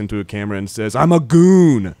quarterback, looks into a camera and says, "I'm a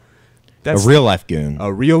goon." That's a real life goon.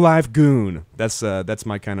 A real life goon. That's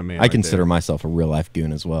my kind of man. I consider myself a real life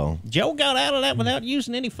goon as well. Joe got out of that without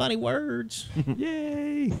using any funny words.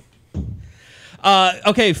 Yay.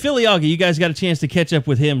 Okay, Philly Augie, you guys got a chance to catch up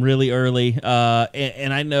with him really early,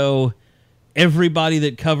 and I know everybody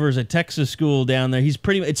that covers a Texas school down there.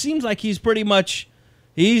 It seems like he's pretty much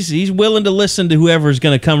he's willing to listen to whoever's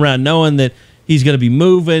going to come around, knowing that he's going to be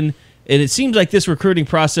moving. And it seems like this recruiting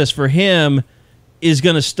process for him is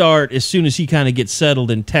going to start as soon as he kind of gets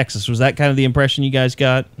settled in Texas. Was that kind of the impression you guys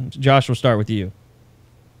got? Josh, we'll start with you.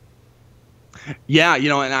 Yeah,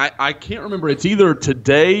 and I can't remember. It's either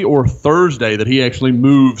today or Thursday that he actually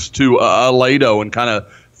moves to Aledo and kind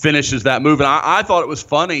of finishes that move. And I thought it was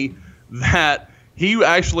funny that he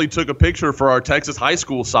actually took a picture for our Texas high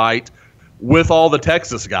school site with all the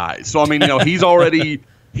Texas guys. So, I mean,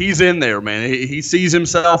 he's in there, man. He sees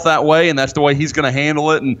himself that way, and that's the way he's going to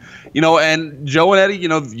handle it. And, and Joe and Eddie,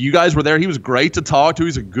 you guys were there. He was great to talk to.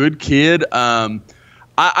 He's a good kid.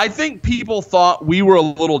 I think people thought we were a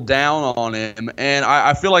little down on him, and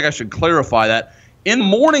I feel like I should clarify that. In the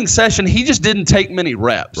morning session, he just didn't take many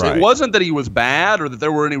reps. Right. It wasn't that he was bad or that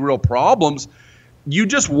there were any real problems. You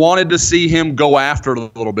just wanted to see him go after it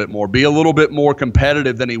a little bit more, be a little bit more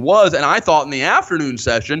competitive than he was. And I thought in the afternoon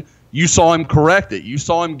session, you saw him correct it. You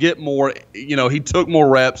saw him get more, he took more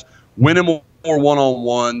reps, winning more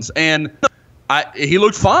one-on-ones. And he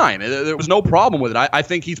looked fine. There was no problem with it. I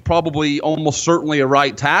think he's probably almost certainly a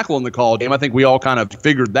right tackle in the college game. I think we all kind of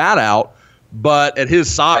figured that out. But at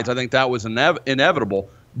his size, I think that was inevitable.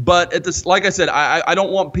 But at this, like I said, I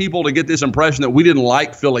don't want people to get this impression that we didn't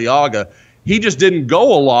like Filiaga. He just didn't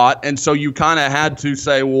go a lot, and so you kind of had to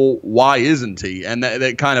say, well, why isn't he? And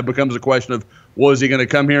that kind of becomes a question of, well, is he going to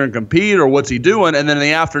come here and compete, or what's he doing? And then in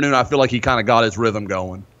the afternoon, I feel like he kind of got his rhythm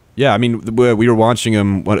going. Yeah, I mean, we were watching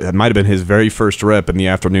him. It might have been his very first rep in the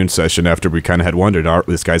afternoon session after we kind of had wondered,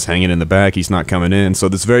 this guy's hanging in the back, he's not coming in. So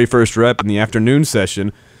this very first rep in the afternoon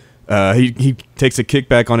session, he takes a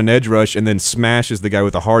kickback on an edge rush and then smashes the guy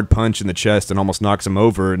with a hard punch in the chest and almost knocks him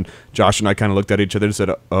over. And Josh and I kind of looked at each other and said,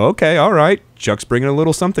 okay, all right, Chuck's bringing a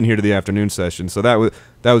little something here to the afternoon session. So that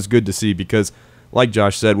was good to see because, like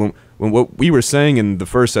Josh said, when what we were saying in the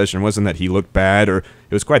first session wasn't that he looked bad, or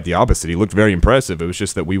it was quite the opposite. He looked very impressive. It was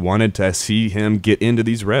just that we wanted to see him get into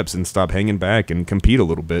these reps and stop hanging back and compete a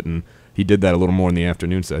little bit, and he did that a little more in the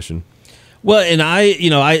afternoon session. Well, and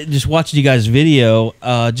I just watched you guys' video,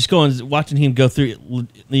 watching him go through,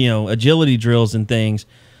 agility drills and things.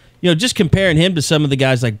 Just comparing him to some of the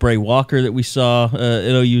guys like Bray Walker that we saw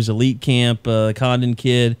at OU's elite camp, Condon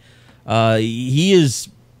kid.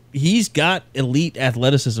 He's got elite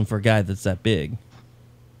athleticism for a guy that's that big.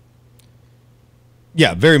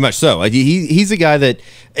 Yeah, very much so. He's a guy that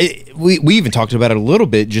we even talked about it a little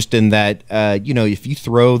bit, just in that if you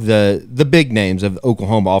throw the big names of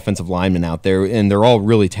Oklahoma offensive linemen out there, and they're all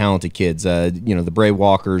really talented kids. The Bray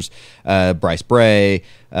Walkers, Bryce Bray,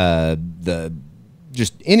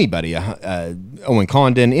 just anybody, Owen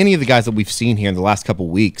Condon, any of the guys that we've seen here in the last couple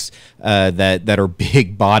weeks that are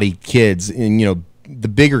big bodied kids, and the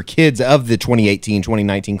bigger kids of the 2018,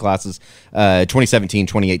 2019 classes, 2017,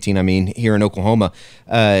 2018, I mean, here in Oklahoma,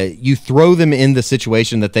 you throw them in the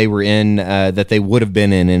situation that they were in, that they would have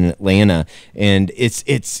been in Atlanta. And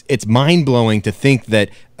it's mind-blowing to think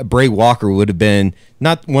that Bray Walker would have been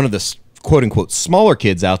not one of the quote-unquote smaller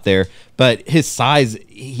kids out there, but his size,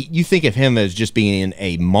 you think of him as just being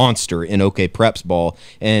a monster in OK Preps ball,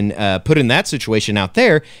 and put in that situation out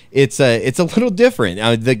there, it's a little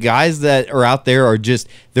different. The guys that are out there are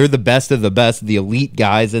they're the best of the best, the elite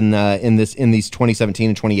guys in these 2017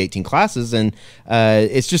 and 2018 classes, and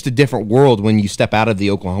it's just a different world when you step out of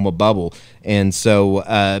the Oklahoma bubble. And so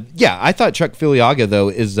I thought Chuck Filiaga, though,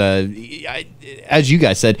 is as you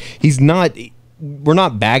guys said, we're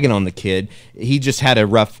not bagging on the kid. He just had a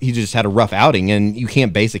rough outing, and you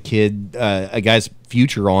can't base a guy's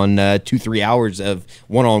future on 2-3 hours of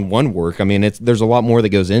one-on-one work. I mean, there's a lot more that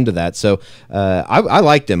goes into that. So I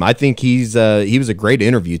liked him. I think he was a great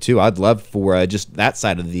interview too. I'd love for just that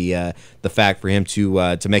side of the fact for him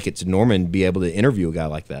to make it to Norman, be able to interview a guy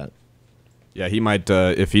like that. Yeah, he might.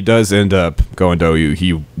 If he does end up going to OU,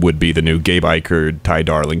 he would be the new Gabe Ikard, Ty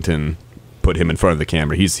Darlington. Put him in front of the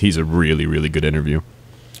camera. He's a really, really good interview.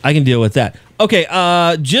 I can deal with that. Okay,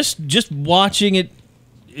 just watching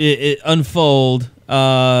it unfold.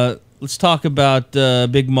 Let's talk about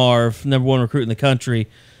Big Marv, #1 recruit in the country.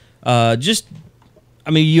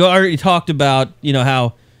 You already talked about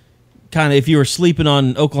how kind of if you were sleeping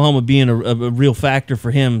on Oklahoma being a real factor for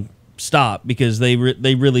him, stop, because they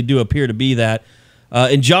really do appear to be that.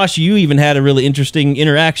 And Josh, you even had a really interesting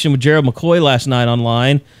interaction with Gerald McCoy last night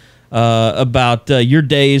online. About your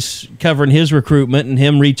days covering his recruitment and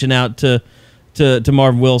him reaching out to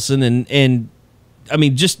Marvin Wilson, and I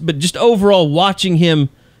mean just overall watching him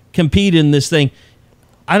compete in this thing.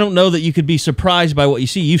 I don't know that you could be surprised by what you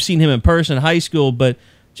see. You've seen him in person in high school, but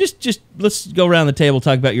just let's go around the table,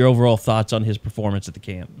 talk about your overall thoughts on his performance at the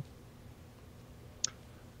camp.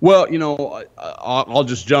 Well, I'll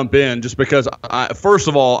just jump in just because first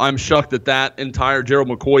of all, I'm shocked that entire Gerald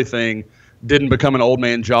McCoy thing didn't become an Old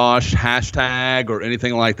Man Josh hashtag or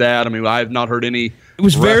anything like that. I mean, I have not heard any. It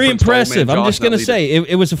was very impressive. I'm just going to say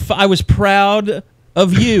it was. I was proud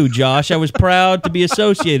of you, Josh. I was proud to be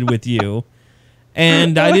associated with you,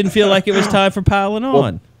 and I didn't feel like it was time for piling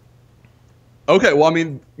on. Okay, well, I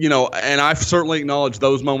mean, and I've certainly acknowledged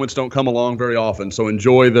those moments don't come along very often. So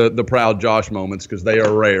enjoy the proud Josh moments because they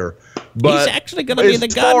are rare. But he's actually going to be the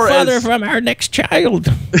godfather from our next child.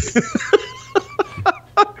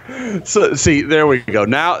 So see, there we go.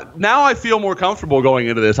 Now I feel more comfortable going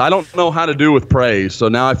into this. I don't know how to do with praise, so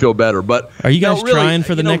now I feel better. But are you guys really trying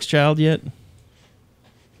for the next child yet?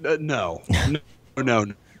 No.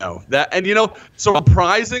 That, and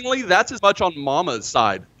surprisingly, that's as much on Mama's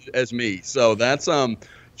side as me. So that's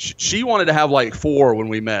she wanted to have like 4 when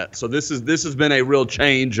we met. So this has been a real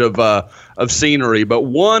change of scenery. But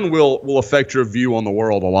one will affect your view on the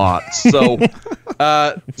world a lot. So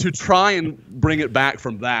To try and bring it back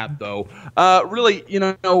from that, though, really,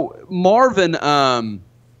 Marvin,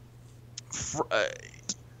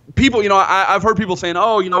 people, I've heard people saying,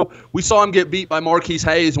 oh, we saw him get beat by Marquise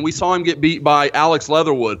Hayes and we saw him get beat by Alex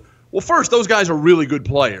Leatherwood. Well, first, those guys are really good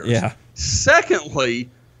players. Yeah. Secondly,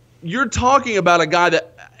 you're talking about a guy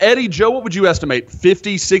that Eddie Joe, what would you estimate,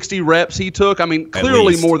 50, 60 reps he took? I mean,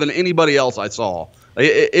 clearly more than anybody else I saw.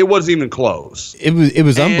 It wasn't even close. It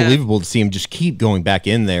was unbelievable to see him just keep going back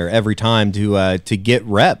in there every time to get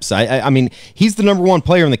reps. I mean, he's the number one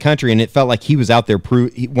player in the country, and it felt like he was out there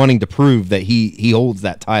wanting to prove that he holds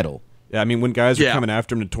that title. Yeah, I mean, when guys were coming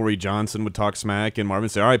after him, Torrey Johnson would talk smack, and Marvin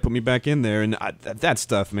would say, all right, put me back in there. And that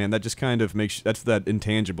stuff, man, that just kind of makes – that's that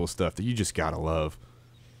intangible stuff that you just got to love.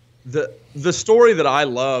 The story that I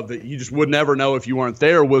love that you just would never know if you weren't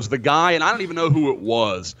there was the guy, and I don't even know who it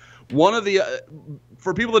was. One of the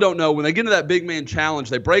for people that don't know, when they get into that big man challenge,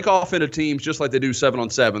 they break off into teams just like they do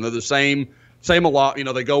 7-on-7. They're the same a lot.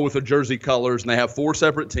 They go with their jersey colors, and they have 4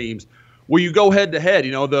 separate teams. Well, you go head to head.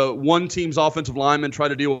 The one team's offensive linemen try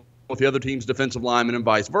to deal with the other team's defensive linemen, and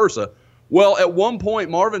vice versa. Well, at one point,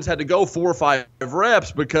 Marvin's had to go 4 or 5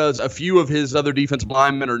 reps because a few of his other defensive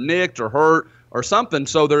linemen are nicked or hurt or something.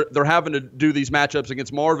 So they're having to do these matchups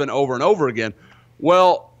against Marvin over and over again.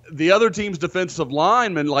 Well, the other team's defensive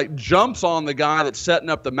lineman jumps on the guy that's setting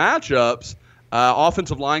up the matchups.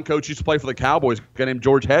 Offensive line coach used to play for the Cowboys, a guy named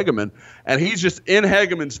George Hegeman, and he's just in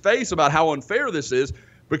Hegeman's face about how unfair this is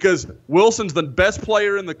because Wilson's the best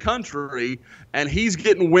player in the country, and he's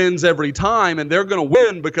getting wins every time, and they're going to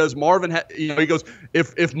win because Marvin, he goes,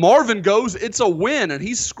 if Marvin goes, it's a win, and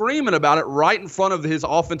he's screaming about it right in front of his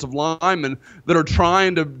offensive linemen that are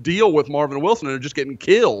trying to deal with Marvin Wilson and are just getting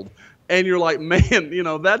killed. And you're like, man,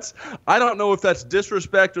 I don't know if that's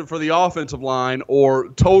disrespect for the offensive line or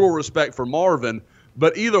total respect for Marvin,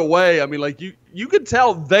 but either way, I mean, you could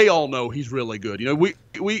tell they all know he's really good.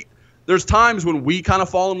 There's times when we kind of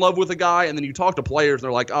fall in love with a guy, and then you talk to players, and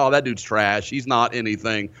they're like, oh, that dude's trash. He's not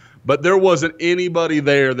anything. But there wasn't anybody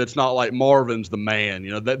there that's not like Marvin's the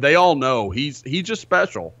man. They all know he's just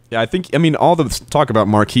special. Yeah, I mean, all the talk about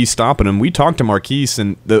Marquise stopping him. We talked to Marquise,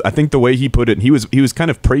 and I think the way he put it, he was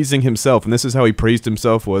kind of praising himself, and this is how he praised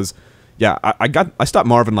himself was, yeah, I stopped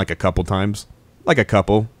Marvin a couple times, a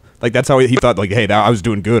couple. That's how he thought, hey, I was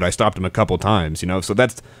doing good. I stopped him a couple times, So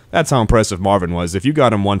that's how impressive Marvin was. If you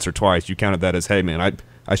got him once or twice, you counted that as, hey, man,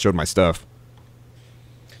 I showed my stuff.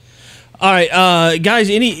 All right,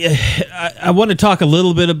 guys, I want to talk a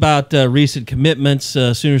little bit about recent commitments.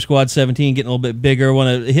 Sooner Squad 17 getting a little bit bigger. I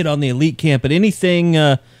want to hit on the elite camp. But anything,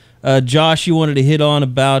 Josh, you wanted to hit on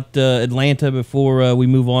about Atlanta before we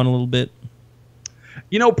move on a little bit?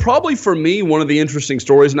 Probably for me, one of the interesting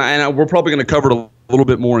stories, and we're probably going to cover it a little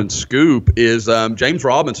bit more in Scoop, is James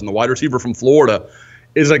Robinson, the wide receiver from Florida,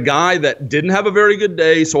 is a guy that didn't have a very good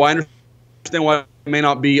day, so I understand why he may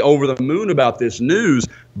not be over the moon about this news,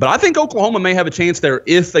 but I think Oklahoma may have a chance there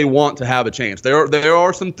if they want to have a chance. There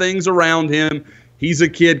are some things around him. He's a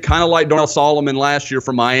kid kind of like Darnell Solomon last year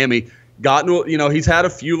from Miami. He's had a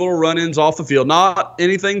few little run-ins off the field. Not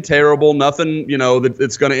anything terrible, nothing,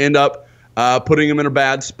 that's going to end up putting him in a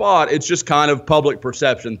bad spot. It's just kind of public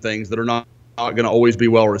perception things that are not going to always be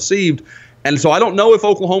well received. And so I don't know if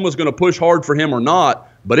Oklahoma is going to push hard for him or not.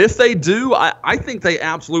 But if they do, I think they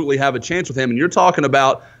absolutely have a chance with him. And you're talking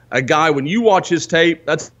about a guy, when you watch his tape,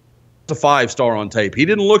 that's a 5-star on tape. He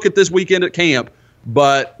didn't look at this weekend at camp,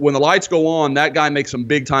 but when the lights go on, that guy makes some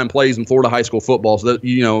big-time plays in Florida high school football. So that,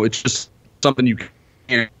 it's just something you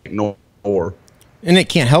can't ignore. And it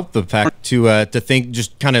can't help the fact to think,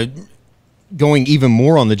 just kind of going even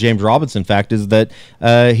more on the James Robinson fact, is that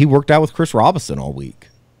he worked out with Chris Robinson all week.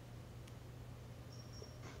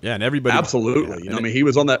 Yeah, and everybody absolutely. He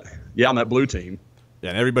was on that blue team. Yeah,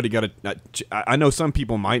 and everybody got it. I know some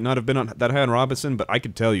people might not have been that high on Robinson, but I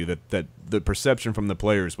could tell you that the perception from the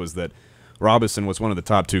players was that Robinson was one of the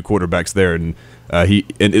top 2 quarterbacks there, and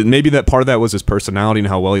maybe that part of that was his personality and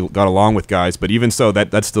how well he got along with guys. But even so,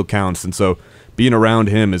 that still counts, and so being around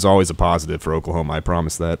him is always a positive for Oklahoma. I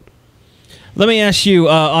promise that. Let me ask you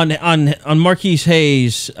on Marquise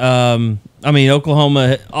Hayes.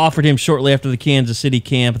 Oklahoma offered him shortly after the Kansas City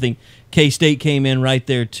camp. I think K-State came in right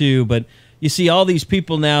there too. But you see all these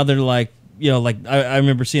people now that are like, I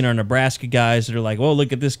remember seeing our Nebraska guys that are like, well,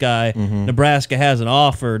 look at this guy. Mm-hmm. Nebraska hasn't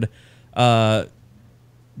offered.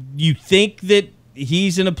 You think that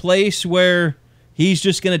he's in a place where he's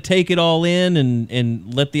just going to take it all in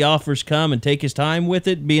and let the offers come and take his time with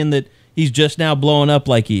it, being that he's just now blowing up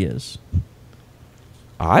like he is?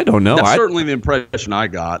 I don't know. That's certainly the impression I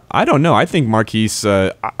got. I don't know. I think Marquise.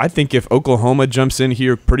 I think if Oklahoma jumps in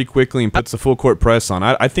here pretty quickly and puts a full court press on,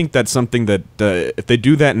 I think that's something that if they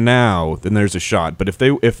do that now, then there's a shot. But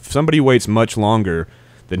if somebody waits much longer,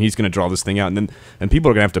 then he's going to draw this thing out, and people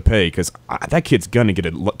are going to have to pay because that kid's going to get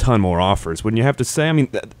a ton more offers. Wouldn't you have to say? I mean,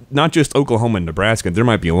 not just Oklahoma and Nebraska. There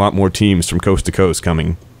might be a lot more teams from coast to coast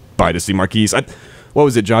coming by to see Marquise. What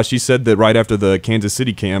was it, Josh? You said that right after the Kansas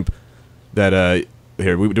City camp that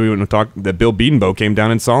do we want to talk that Bill Bedenbaugh came down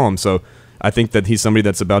and saw him. So I think that he's somebody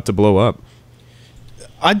that's about to blow up.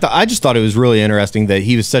 I just thought it was really interesting that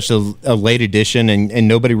he was such a late addition and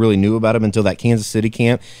nobody really knew about him until that Kansas City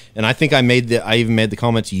camp. And I think I even made the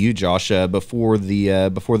comment to you, Josh, before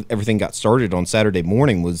everything got started on Saturday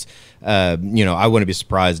morning was, I wouldn't be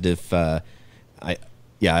surprised if I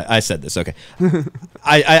said this. Okay.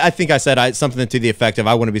 I think I said something to the effect of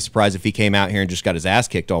I wouldn't be surprised if he came out here and just got his ass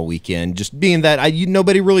kicked all weekend, just being that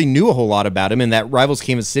nobody really knew a whole lot about him, and that Rivals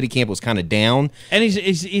Kansas City camp was kind of down. And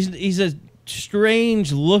he's a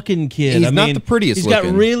strange looking kid. He's not the prettiest looking.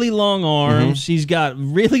 He's got really long arms. He's got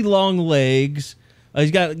really long legs.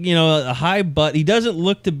 He's got a high butt. He doesn't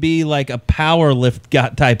look to be like a power lift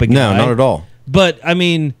type of guy. No, not at all. But I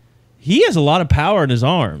mean, he has a lot of power in his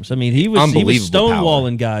arms. I mean, he was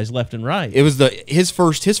stonewalling guys left and right. It was his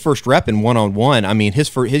first rep in 1-on-1. I mean,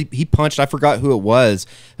 he punched. I forgot who it was,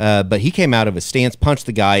 but he came out of a stance, punched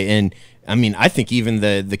the guy, and I mean, I think even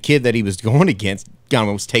the kid that he was going against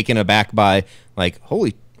was taken aback by like,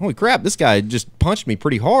 holy crap, this guy just punched me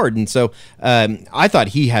pretty hard. And so I thought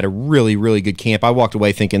he had a really, really good camp. I walked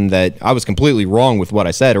away thinking that I was completely wrong with what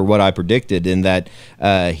I said or what I predicted, and that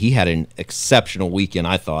he had an exceptional weekend,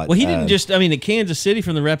 I thought. Well, he didn't at Kansas City,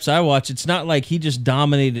 from the reps I watched, it's not like he just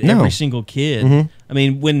dominated every single kid. I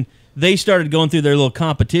mean, when they started going through their little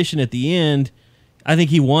competition at the end, I think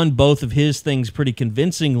he won both of his things pretty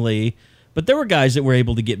convincingly. But there were guys that were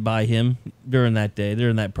able to get by him during that day,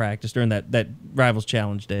 during that practice, during that Rivals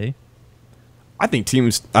Challenge day. I think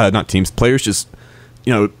players just,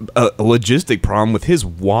 a logistic problem with his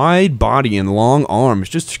wide body and long arms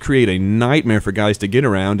just to create a nightmare for guys to get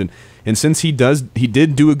around. And since he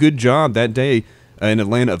did do a good job that day in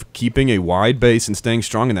Atlanta of keeping a wide base and staying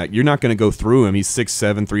strong in that, you're not going to go through him. He's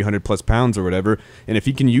 6'7", 300+ pounds or whatever. And if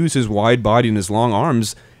he can use his wide body and his long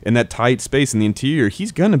arms in that tight space in the interior,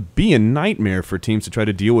 he's going to be a nightmare for teams to try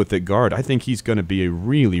to deal with at guard. I think he's going to be a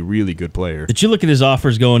really, really good player. But you look at his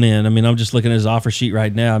offers going in. I mean, I'm just looking at his offer sheet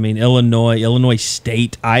right now. I mean, Illinois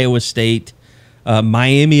State, Iowa State,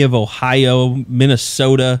 Miami of Ohio,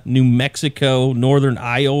 Minnesota, New Mexico, Northern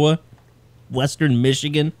Iowa, Western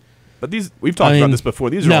Michigan. But we've talked about this before.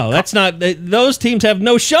 That's not. Those teams have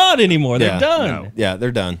no shot anymore. They're done. No. Yeah,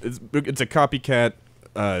 they're done. It's a copycat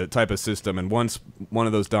type of system, and once one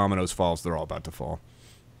of those dominoes falls, they're all about to fall.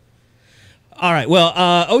 All right. Well,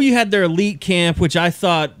 OU had their elite camp, which I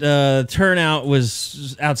thought turnout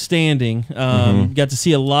was outstanding. Got to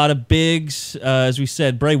see a lot of bigs. As we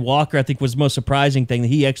said, Bray Walker, I think, was the most surprising thing that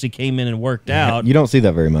he actually came in and worked out. You don't see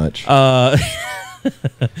that very much.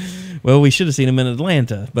 Well, we should have seen him in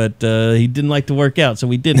Atlanta, but he didn't like to work out, so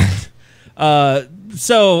we didn't. I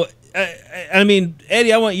mean,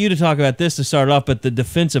 Eddie, I want you to talk about this to start off, but the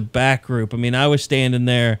defensive back group. I mean, I was standing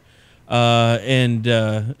there and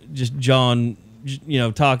just John,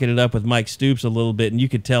 talking it up with Mike Stoops a little bit, and you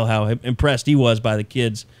could tell how impressed he was by the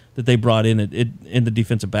kids that they brought in the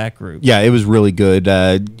defensive back group. Yeah, it was really good.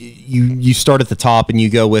 You start at the top and you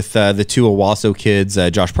go with the two Owasso kids,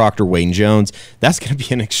 Josh Proctor, Wayne Jones. That's going to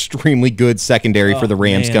be an extremely good secondary for the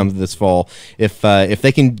Rams come this fall. If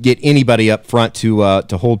they can get anybody up front to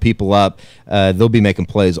hold people up, they'll be making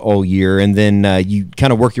plays all year. And then you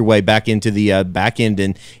kind of work your way back into the back end,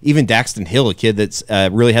 and even Daxton Hill, a kid that's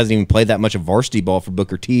really hasn't even played that much of varsity ball for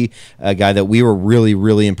Booker T, a guy that we were really,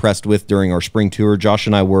 really impressed with during our spring tour. Josh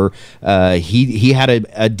and I were. He had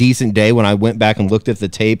a decent day. When I went back and looked at the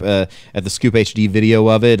tape, at the Scoop HD video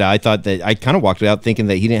of it, I thought that I kind of walked out thinking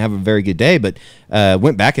that he didn't have a very good day, but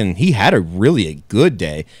went back and he had a good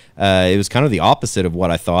day. It was kind of the opposite of what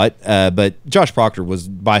I thought, but Josh Proctor was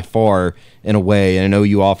by far, in a way, an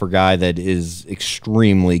OU offer guy that is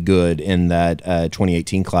extremely good in that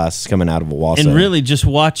 2018 class coming out of Owasso. And really just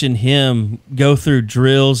watching him go through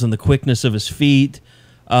drills and the quickness of his feet,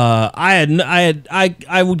 you kind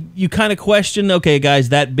of question, okay, guys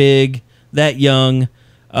that big, that young,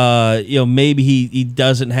 maybe he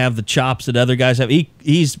doesn't have the chops that other guys have.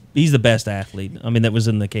 He's the best athlete. I mean, that was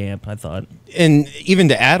in the camp, I thought. And even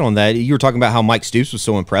to add on that, you were talking about how Mike Stoops was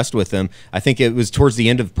so impressed with him. I think it was towards the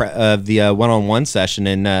end of the one-on-one session,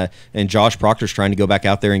 and Josh Proctor's trying to go back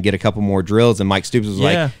out there and get a couple more drills, and Mike Stoops was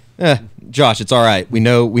like, Josh, it's all right. We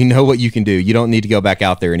know what you can do. You don't need to go back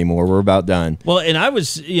out there anymore. We're about done. Well, and I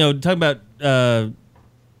was, talking about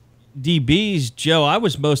DBs, Joe, I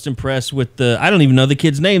was most impressed with I don't even know the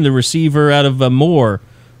kid's name, the receiver out of Moore.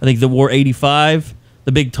 I think the wore 85,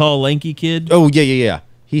 the big, tall, lanky kid. Oh, yeah.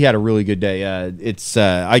 He had a really good day.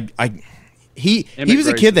 He was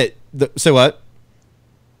a kid that, so what?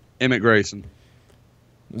 Emmett Grayson.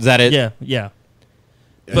 Is that it? Yeah.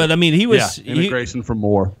 But I mean, he was Emmett Grayson from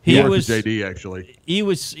Moore. He was JD actually.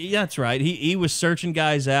 That's right. He was searching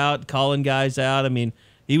guys out, calling guys out. I mean,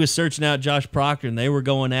 he was searching out Josh Proctor, and they were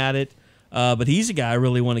going at it. But he's a guy I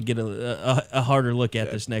really want to get a harder look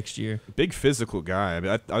at this next year. Big physical guy. I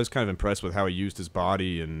mean, I was kind of impressed with how he used his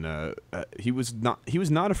body, and he was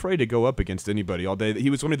not afraid to go up against anybody all day. He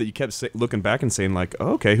was somebody that you kept looking back and saying like,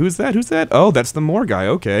 oh, okay, who's that? Who's that? Oh, that's the Moore guy.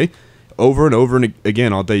 Okay, over and over and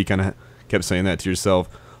again all day. You kind of kept saying that to yourself.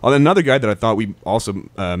 Another guy that I thought we also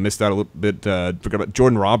missed out a little bit, forgot about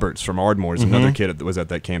Jordan Roberts from Ardmore is another kid that was at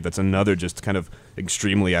that camp. That's another just kind of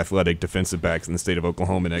extremely athletic defensive backs in the state of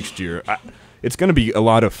Oklahoma next year. It's going to be a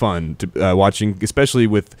lot of fun to watching, especially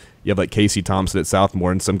with you have like Casey Thompson at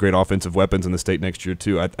Southmore and some great offensive weapons in the state next year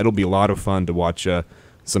too. It'll be a lot of fun to watch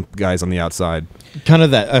some guys on the outside. Kind of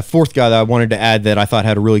that fourth guy that I wanted to add that I thought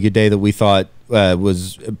had a really good day that we thought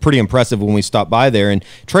was pretty impressive when we stopped by there. And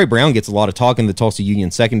Trey Brown gets a lot of talk in the Tulsa Union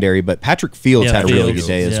secondary, but Patrick Fields had a really good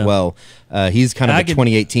day as well. He's kind of a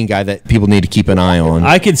 2018 guy that people need to keep an eye on.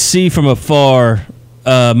 I could see from afar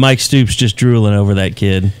Mike Stoops just drooling over that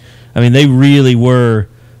kid. I mean, they really were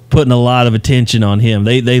putting a lot of attention on him.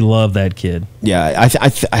 They love that kid. Yeah,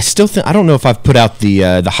 I still think I don't know if I've put out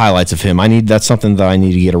the highlights of him. That's something that I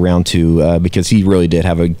need to get around to because he really did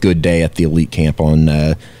have a good day at the elite camp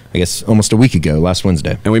on I guess almost a week ago, last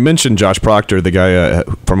Wednesday. And we mentioned Josh Proctor, the guy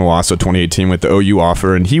from Owasso 2018 with the OU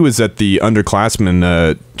offer, and he was at the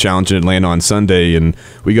underclassmen challenge in Atlanta on Sunday, and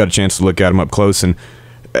we got a chance to look at him up close, and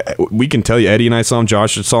we can tell you, Eddie and I saw him,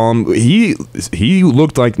 Josh saw him, he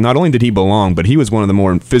looked like not only did he belong, but he was one of the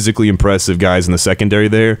more physically impressive guys in the secondary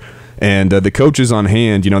there. And the coaches on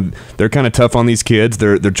hand, they're kind of tough on these kids.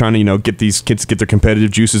 They're trying to, get these kids to get their competitive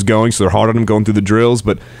juices going, so they're hard on them going through the drills.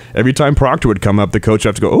 But every time Proctor would come up, the coach would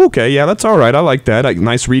have to go, oh, okay, yeah, that's all right. I like that.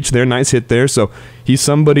 Nice reach there, nice hit there. So he's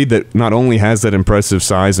somebody that not only has that impressive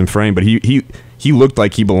size and frame, but he looked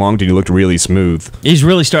like he belonged and he looked really smooth. He's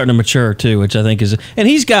really starting to mature, too, which I think is – and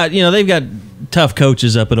he's got – they've got tough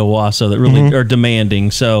coaches up at Owasso that really are demanding.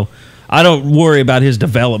 So I don't worry about his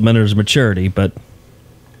development or his maturity, But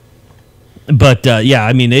yeah,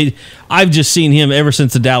 I mean, I've just seen him ever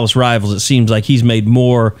since the Dallas Rivals. It seems like he's made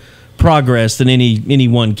more progress than any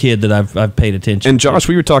one kid that I've paid attention to. And Josh,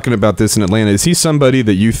 we were talking about this in Atlanta. Is he somebody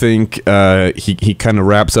that you think he kind of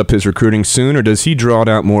wraps up his recruiting soon, or does he draw it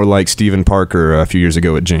out more like Stephen Parker a few years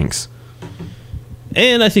ago at Jinx?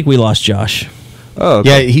 And I think we lost Josh. Oh,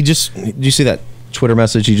 okay. Yeah, did you see that Twitter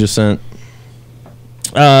message he just sent?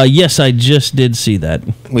 Yes, I just did see that.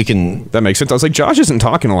 That makes sense. I was like, Josh isn't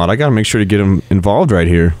talking a lot. I got to make sure to get him involved right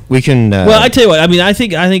here. We can. Well, I tell you what. I mean, I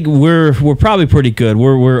think we're probably pretty good.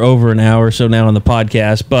 We're over an hour or so now on the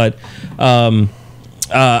podcast, but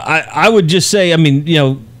I would just say, I mean,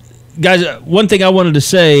 guys, one thing I wanted to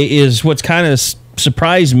say is what's kind of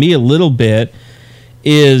surprised me a little bit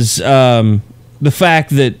is the fact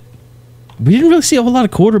that we didn't really see a whole lot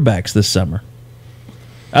of quarterbacks this summer.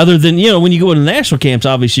 Other than, when you go into national camps,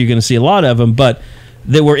 obviously you're going to see a lot of them, but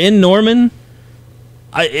that were in Norman.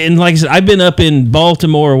 And like I said, I've been up in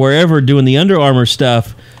Baltimore or wherever doing the Under Armour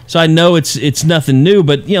stuff, so I know it's nothing new.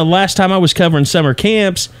 But, last time I was covering summer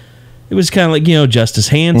camps, it was kind of like, Justice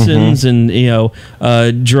Hanson's and,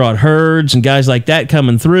 Gerard Hurds and guys like that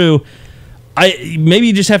coming through. Maybe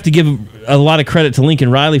you just have to give a lot of credit to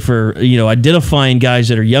Lincoln Riley for identifying guys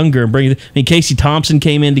that are younger and bringing. I mean, Casey Thompson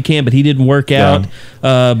came into camp, but he didn't work out.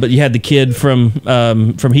 But you had the kid from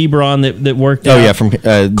Hebron that worked out. Oh yeah, from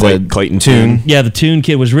Clayton Toon. Yeah, the Toon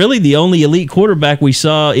kid was really the only elite quarterback we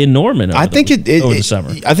saw in Norman. Over the summer.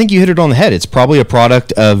 I think you hit it on the head. It's probably a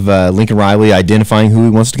product of Lincoln Riley identifying who he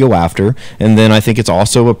wants to go after, and then I think it's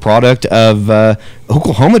also a product of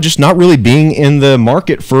Oklahoma just not really being in the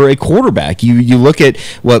market for a quarterback. You look at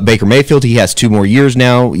what Baker Mayfield, he has 2 more years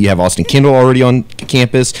now. You have Austin Kendall already on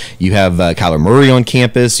campus. You have Kyler Murray on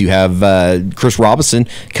campus. You have Chris Robinson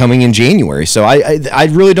coming in January. So I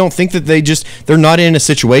really don't think that they're not in a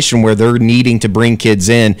situation where they're needing to bring kids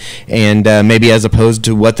in, and maybe as opposed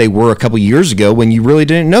to what they were a couple years ago when you really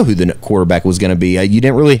didn't know who the quarterback was going to be. You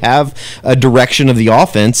didn't really have a direction of the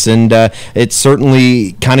offense, and it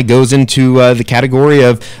certainly kind of goes into the category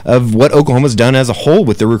of what Oklahoma's done as a whole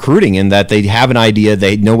with the recruiting, and that they have an idea,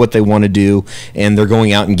 they know what they want to do, and they're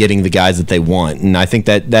going out and getting the guys that they want. And I think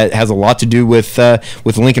that has a lot to do with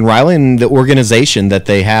Lincoln Riley and the organization that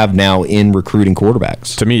they have now in recruiting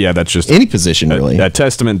quarterbacks. To me, yeah, that's just any position really. A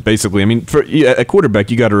testament, basically. I mean, for a quarterback,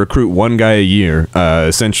 you got to recruit one guy a year,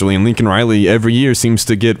 essentially. And Lincoln Riley every year seems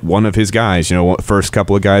to get one of his guys. First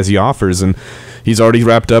couple of guys he offers, and he's already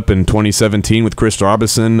wrapped up in 2017 with Chris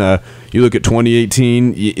Robinson. You look at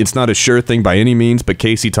 2018, it's not a sure thing by any means, but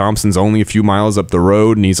Casey Thompson's only a few miles up the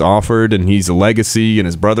road, and he's offered, and he's a legacy, and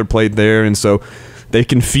his brother played there, and so they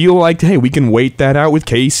can feel like, hey, we can wait that out with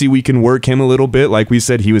Casey. We can work him a little bit. Like we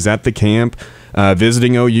said, he was at the camp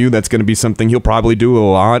visiting OU. That's going to be something he'll probably do a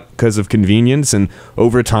lot because of convenience. And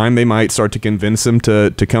over time, they might start to convince him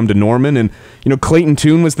to come to Norman. And, Clayton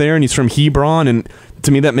Tune was there, and he's from Hebron. And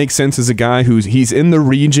to me, that makes sense as a guy he's in the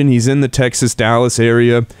region. He's in the Texas-Dallas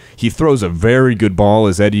area. He throws a very good ball,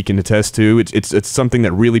 as Eddie can attest to. It's something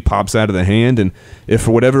that really pops out of the hand. And if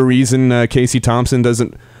for whatever reason Casey Thompson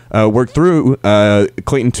doesn't work through,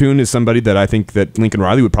 Clayton Tune is somebody that I think that Lincoln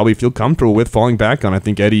Riley would probably feel comfortable with falling back on. I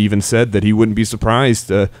think Eddie even said that he wouldn't be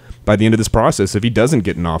surprised by the end of this process if he doesn't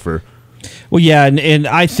get an offer. Well, yeah, and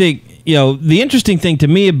I think, the interesting thing to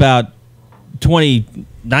me about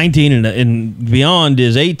 2019 and beyond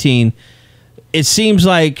is 18, it seems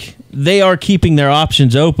like they are keeping their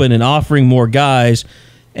options open and offering more guys,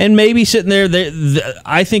 and maybe sitting there,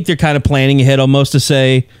 I think they're kind of planning ahead almost to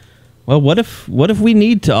say, well, what if we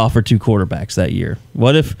need to offer 2 quarterbacks that year?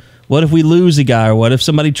 What if we lose a guy, or what if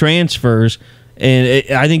somebody transfers?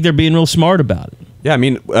 And I think they're being real smart about it. Yeah, I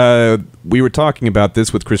mean, we were talking about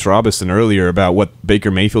this with Chris Robinson earlier about what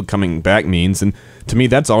Baker Mayfield coming back means, and to me,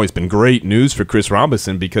 that's always been great news for Chris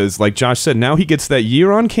Robinson because, like Josh said, now he gets that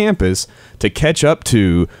year on campus to catch up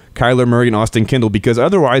to Kyler Murray and Austin Kendall, because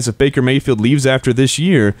otherwise, if Baker Mayfield leaves after this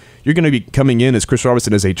year, you're going to be coming in as Chris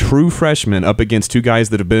Robinson as a true freshman up against 2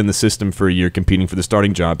 guys that have been in the system for a year competing for the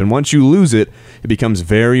starting job. And once you lose it, it becomes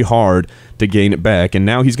very hard to gain it back. And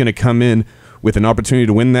now he's going to come in with an opportunity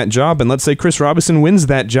to win that job. And let's say Chris Robinson wins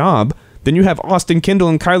that job, then you have Austin Kendall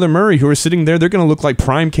and Kyler Murray who are sitting there. They're going to look like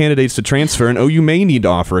prime candidates to transfer, and OU may need to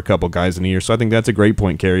offer a couple guys in a year. So I think that's a great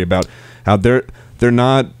point, Carey, about how they're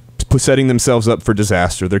not setting themselves up for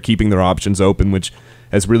disaster. They're keeping their options open, which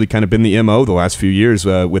has really kind of been the MO the last few years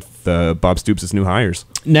with Bob Stoops' new hires.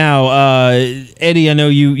 Now, Eddie, I know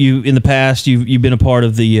you in the past you've been a part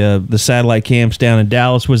of the satellite camps down in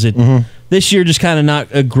Dallas. Was it this year just kind of not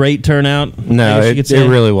a great turnout? No, it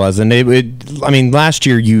really wasn't. I mean, last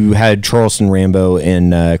year you had Charleston Rambo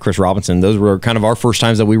and Chris Robinson. Those were kind of our first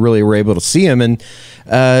times that we really were able to see him. And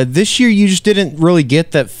this year you just didn't really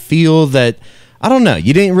get that feel that, I don't know,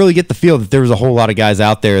 you didn't really get the feel that there was a whole lot of guys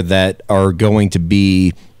out there that are going to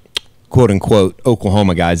be quote-unquote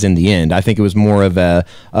Oklahoma guys in the end. I think it was more of a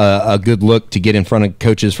good look to get in front of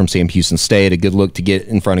coaches from Sam Houston State, a good look to get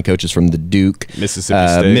in front of coaches from the Duke,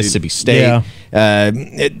 Mississippi State.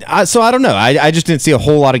 Yeah. So I don't know. I just didn't see a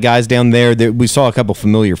whole lot of guys down there. We saw a couple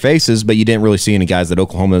familiar faces, but you didn't really see any guys that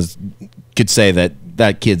Oklahoma's could say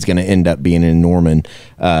that kid's going to end up being in Norman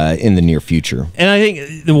in the near future. And I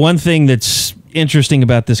think the one thing that's interesting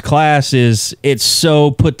about this class is it's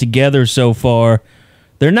so put together so far.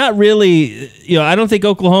 They're not really, I don't think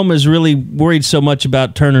Oklahoma is really worried so much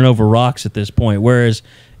about turning over rocks at this point, whereas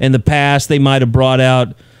in the past they might have brought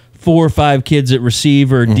out 4 or 5 kids at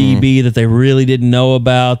receiver or DB that they really didn't know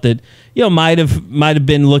about that, might have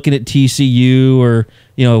been looking at TCU or,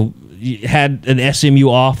 had an SMU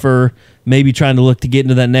offer, maybe trying to look to get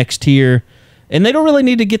into that next tier. And they don't really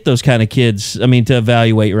need to get those kind of kids, to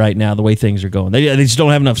evaluate right now the way things are going. They just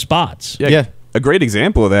don't have enough spots. Yeah. A great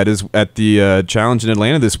example of that is at the Challenge in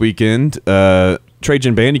Atlanta this weekend.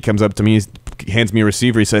 Trajan Bandy comes up to me, hands me a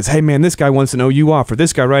receiver. He says, "Hey, man, this guy wants an OU offer.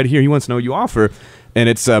 This guy right here, he wants an OU offer." And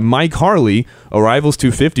it's Mike Harley, a Rivals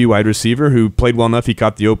 250 wide receiver who played well enough. He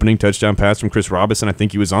caught the opening touchdown pass from Chris Robinson. I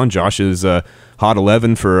think he was on Josh's Hot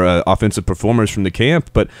 11 for offensive performers from the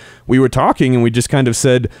camp. But we were talking, and we just kind of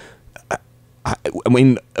said,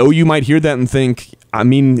 OU might hear that and think,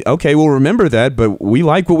 okay, we'll remember that, but we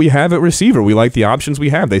like what we have at receiver. We like the options we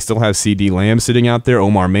have. They still have C.D. Lamb sitting out there,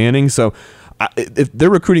 Omar Manning. So if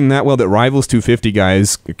they're recruiting that well that Rivals 250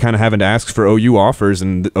 guys kind of having to ask for OU offers,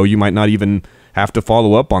 and OU might not even have to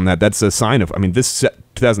follow up on that, that's a sign of, this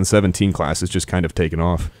 2017 class is just kind of taken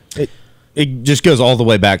off. It just goes all the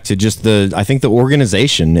way back to just I think the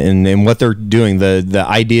organization and what they're doing, the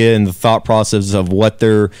idea and the thought process of what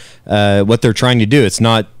they're trying to do. It's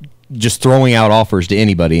not just throwing out offers to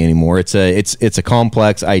anybody anymore. It's a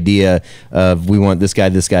complex idea of we want this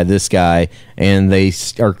guy, and they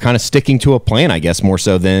are kind of sticking to a plan, I guess, more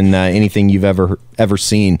so than anything you've ever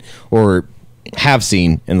seen or have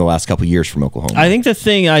seen in the last couple of years from Oklahoma. I think the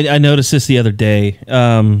thing I noticed this the other day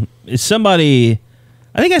is somebody.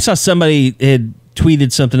 I think I saw somebody had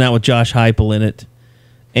tweeted something out with Josh Heupel in it,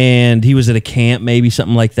 and he was at a camp, maybe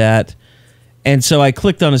something like that. And so I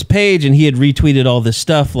clicked on his page, and he had retweeted all this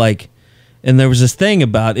stuff, and there was this thing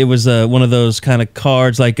about it was one of those kind of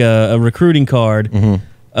cards, like a recruiting card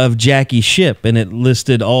of Jackie Shipp, and it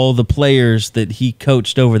listed all the players that he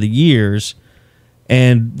coached over the years,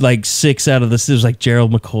 and like 6 out of this, it was like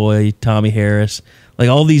Gerald McCoy, Tommy Harris, like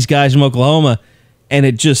all these guys from Oklahoma, and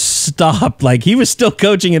it just stopped. Like he was still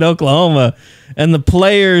coaching at Oklahoma, and the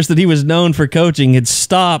players that he was known for coaching had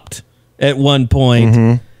stopped at one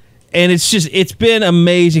point. And it's been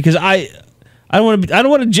amazing because I don't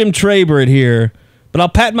want to Jim Traber it here, but I'll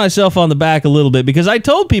pat myself on the back a little bit because I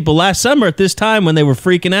told people last summer at this time when they were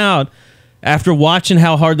freaking out after watching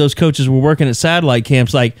how hard those coaches were working at satellite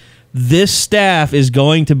camps, like this staff is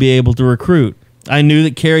going to be able to recruit. I knew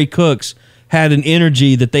that Carey Cooks had an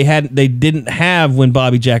energy that they didn't have when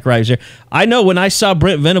Bobby Jack Wright was there. I know when I saw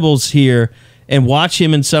Brent Venables here and watch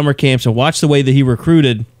him in summer camps and watch the way that he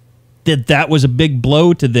recruited, that was a big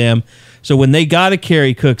blow to them. So when they got a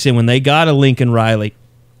Carey Cooks in, when they got a Lincoln Riley,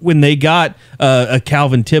 when they got a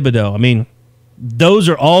Calvin Thibodeau, I mean, those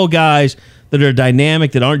are all guys that are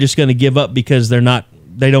dynamic, that aren't just going to give up because they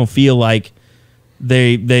don't feel like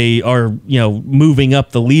they are moving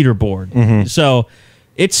up the leaderboard. So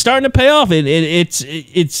it's starting to pay off.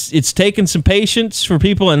 It's taken some patience for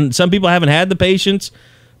people, and some people haven't had the patience,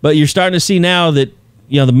 but you're starting to see now that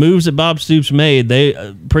the moves that Bob Stoops made,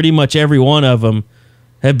 they pretty much every one of them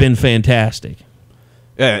have been fantastic.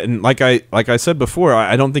 Yeah, and like I said before,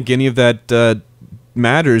 I don't think any of that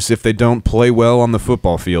matters if they don't play well on the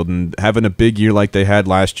football field. And having a big year like they had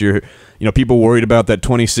last year, people worried about that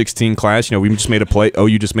 2016 class. We just made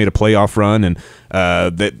OU just made a playoff run, and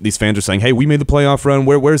these fans are saying, "Hey, we made the playoff run.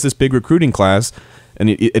 Where's this big recruiting class?"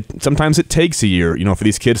 And sometimes it takes a year, for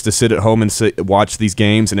these kids to sit at home and watch these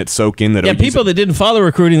games and it soak in that. Yeah, people that didn't follow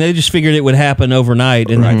recruiting, they just figured it would happen overnight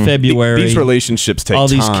in February. These relationships take time. All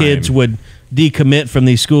these kids would decommit from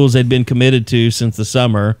these schools they'd been committed to since the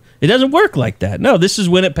summer. It doesn't work like that. No, this is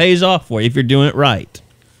when it pays off for you if you're doing it right.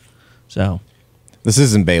 So, this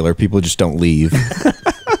isn't Baylor. People just don't leave.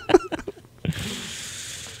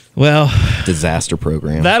 Well, disaster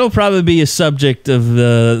program. That'll probably be a subject of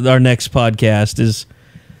our next podcast. Is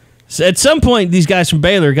at some point these guys from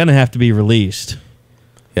Baylor are going to have to be released.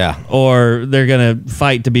 Yeah, or they're going to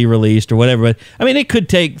fight to be released or whatever. But I mean, it could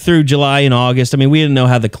take through July and August. I mean, we didn't know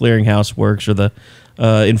how the clearinghouse works or the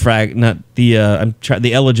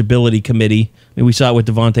the eligibility committee. I mean, we saw it with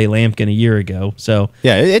Devontae Lampkin a year ago. So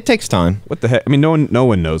yeah, it takes time. What the heck? I mean, no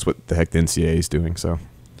one knows what the heck the NCAA is doing. So.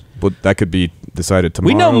 Well, that could be decided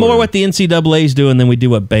tomorrow. We know more what the NCAA is doing than we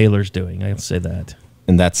do what Baylor's doing. I'll say that.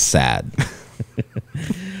 And that's sad.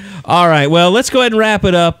 All right. Well, let's go ahead and wrap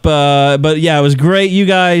it up. But, yeah, it was great. You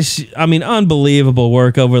guys, I mean, unbelievable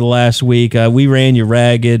work over the last week. We ran you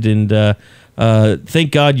ragged, and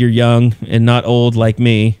thank God you're young and not old like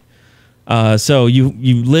me. So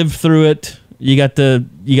you lived through it. You got the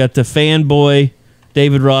fanboy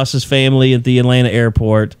David Ross's family at the Atlanta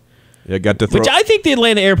airport. Yeah, got to throw. Which I think the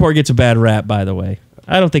Atlanta airport gets a bad rap, by the way.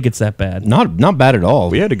 I don't think it's that bad. Not bad at all.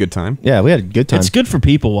 We had a good time. Yeah, we had a good time. It's good for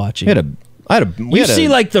people watching. You see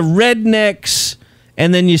like the rednecks,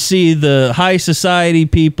 and then you see the high society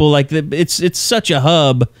people. Like it's such a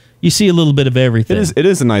hub. You see a little bit of everything. It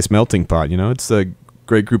is a nice melting pot. It's a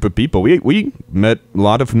great group of people. We met a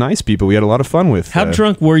lot of nice people. We had a lot of fun with. How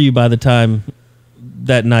drunk were you by the time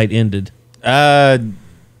that night ended?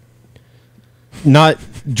 Not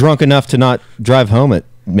drunk enough to not drive home at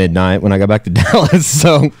midnight when I got back to Dallas.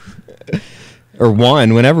 So, or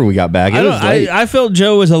whenever we got back. I felt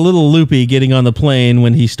Joe was a little loopy getting on the plane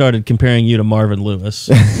when he started comparing you to Marvin Lewis.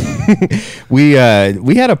 we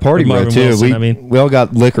had a party bro too. Wilson, we all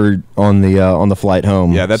got liquor on the flight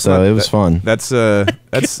home. Yeah, it was fun.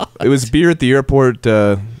 It was beer at the airport,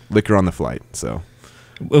 liquor on the flight. So.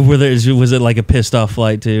 Was it like a pissed off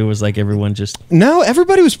flight too? Was like everyone just... No,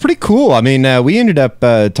 everybody was pretty cool. I mean, we ended up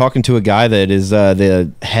talking to a guy that is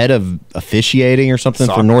the head of officiating or something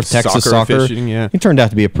for North Texas Soccer. Yeah. He turned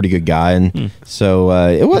out to be a pretty good guy, and so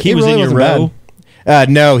he was really in your row.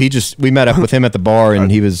 No, we met up with him at the bar,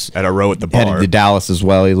 and he was at a row at the bar. Headed to Dallas as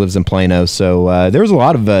well. He lives in Plano, so there was a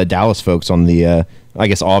lot of Dallas folks on the. I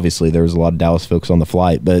guess obviously there was a lot of Dallas folks on the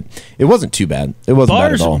flight, but it wasn't too bad. It wasn't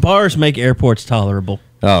bad at all. Bars make airports tolerable.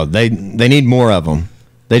 Oh, they need more of them.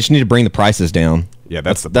 They just need to bring the prices down. Yeah,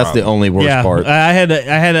 that's the only worst part. I had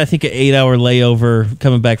I think an 8-hour layover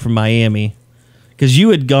coming back from Miami because you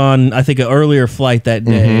had gone I think an earlier flight that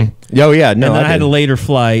day. Oh yeah, no, and then I had a later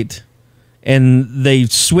flight, and they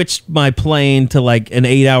switched my plane to like an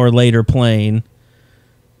 8-hour later plane,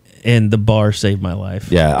 and the bar saved my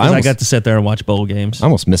life. Yeah, I got to sit there and watch bowl games. I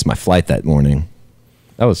almost missed my flight that morning.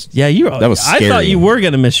 That was scary. I thought you were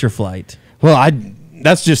going to miss your flight. Well,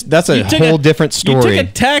 that's a whole different story. You took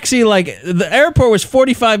a taxi, like, the airport was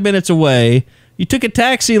 45 minutes away. You took a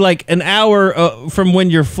taxi like an hour from when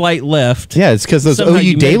your flight left. Yeah, it's because those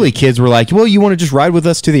OU Daily kids were like, well, you want to just ride with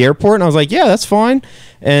us to the airport? And I was like, yeah, that's fine.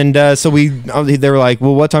 And so they were like,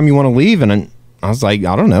 well, what time you want to leave? And I was like,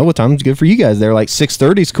 I don't know. What time's good for you guys? They were like,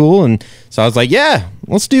 6:30 is cool. And so I was like, yeah,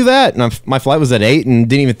 let's do that. And my flight was at 8 and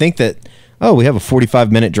didn't even think that, oh, we have a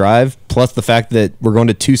 45-minute drive, plus the fact that we're going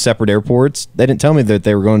to 2 separate airports. They didn't tell me that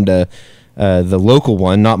they were going to the local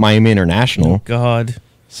one, not Miami International. Oh, God.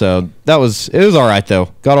 So it was all right,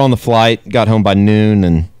 though. Got on the flight, got home by noon,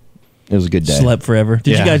 and it was a good day. Slept forever.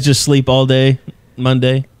 Did you guys just sleep all day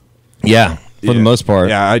Monday? Yeah, for the most part.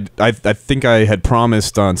 Yeah, I think I had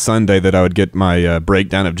promised on Sunday that I would get my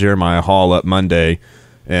breakdown of Jeremiah Hall up Monday.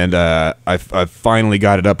 And I finally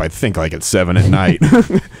got it up, I think, like at 7 at night.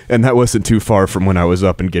 And that wasn't too far from when I was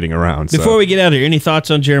up and getting around. Before we get out of here, any thoughts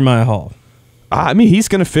on Jeremiah Hall? I mean, he's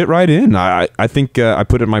going to fit right in. I think I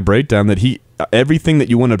put in my breakdown that everything that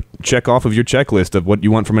you want to check off of your checklist of what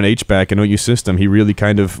you want from an H-back and OU system, he really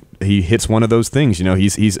he hits one of those things. You know,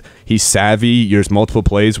 he's savvy. There's multiple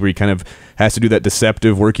plays where he kind of has to do that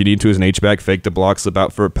deceptive work you need to as an H-back, fake the block, slip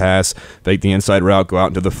out for a pass, fake the inside route, go out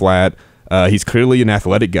into the flat. He's clearly an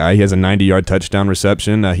athletic guy. He has a 90-yard touchdown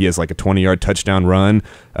reception. He has like a 20-yard touchdown run.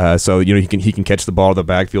 So you know he can catch the ball in the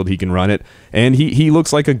backfield. He can run it, and he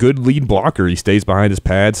looks like a good lead blocker. He stays behind his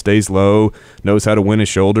pad, stays low, knows how to win his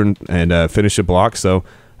shoulder and finish a block. So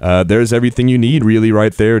there's everything you need really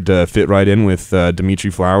right there to fit right in with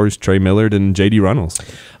Dimitri Flowers, Trey Millard, and J.D. Runnels.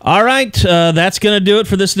 All right, that's going to do it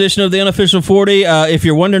for this edition of the Unofficial 40. If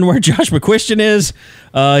you're wondering where Josh McQuistion is,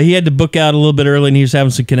 he had to book out a little bit early, and he was having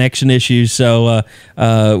some connection issues. So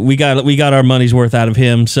we got our money's worth out of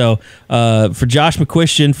him. So for Josh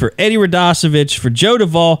McQuistion, for Eddie Radosevich, for Joe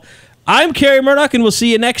Duvall, I'm Carey Murdoch, and we'll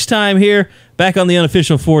see you next time here back on the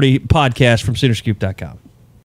Unofficial 40 podcast from Soonerscoop.com.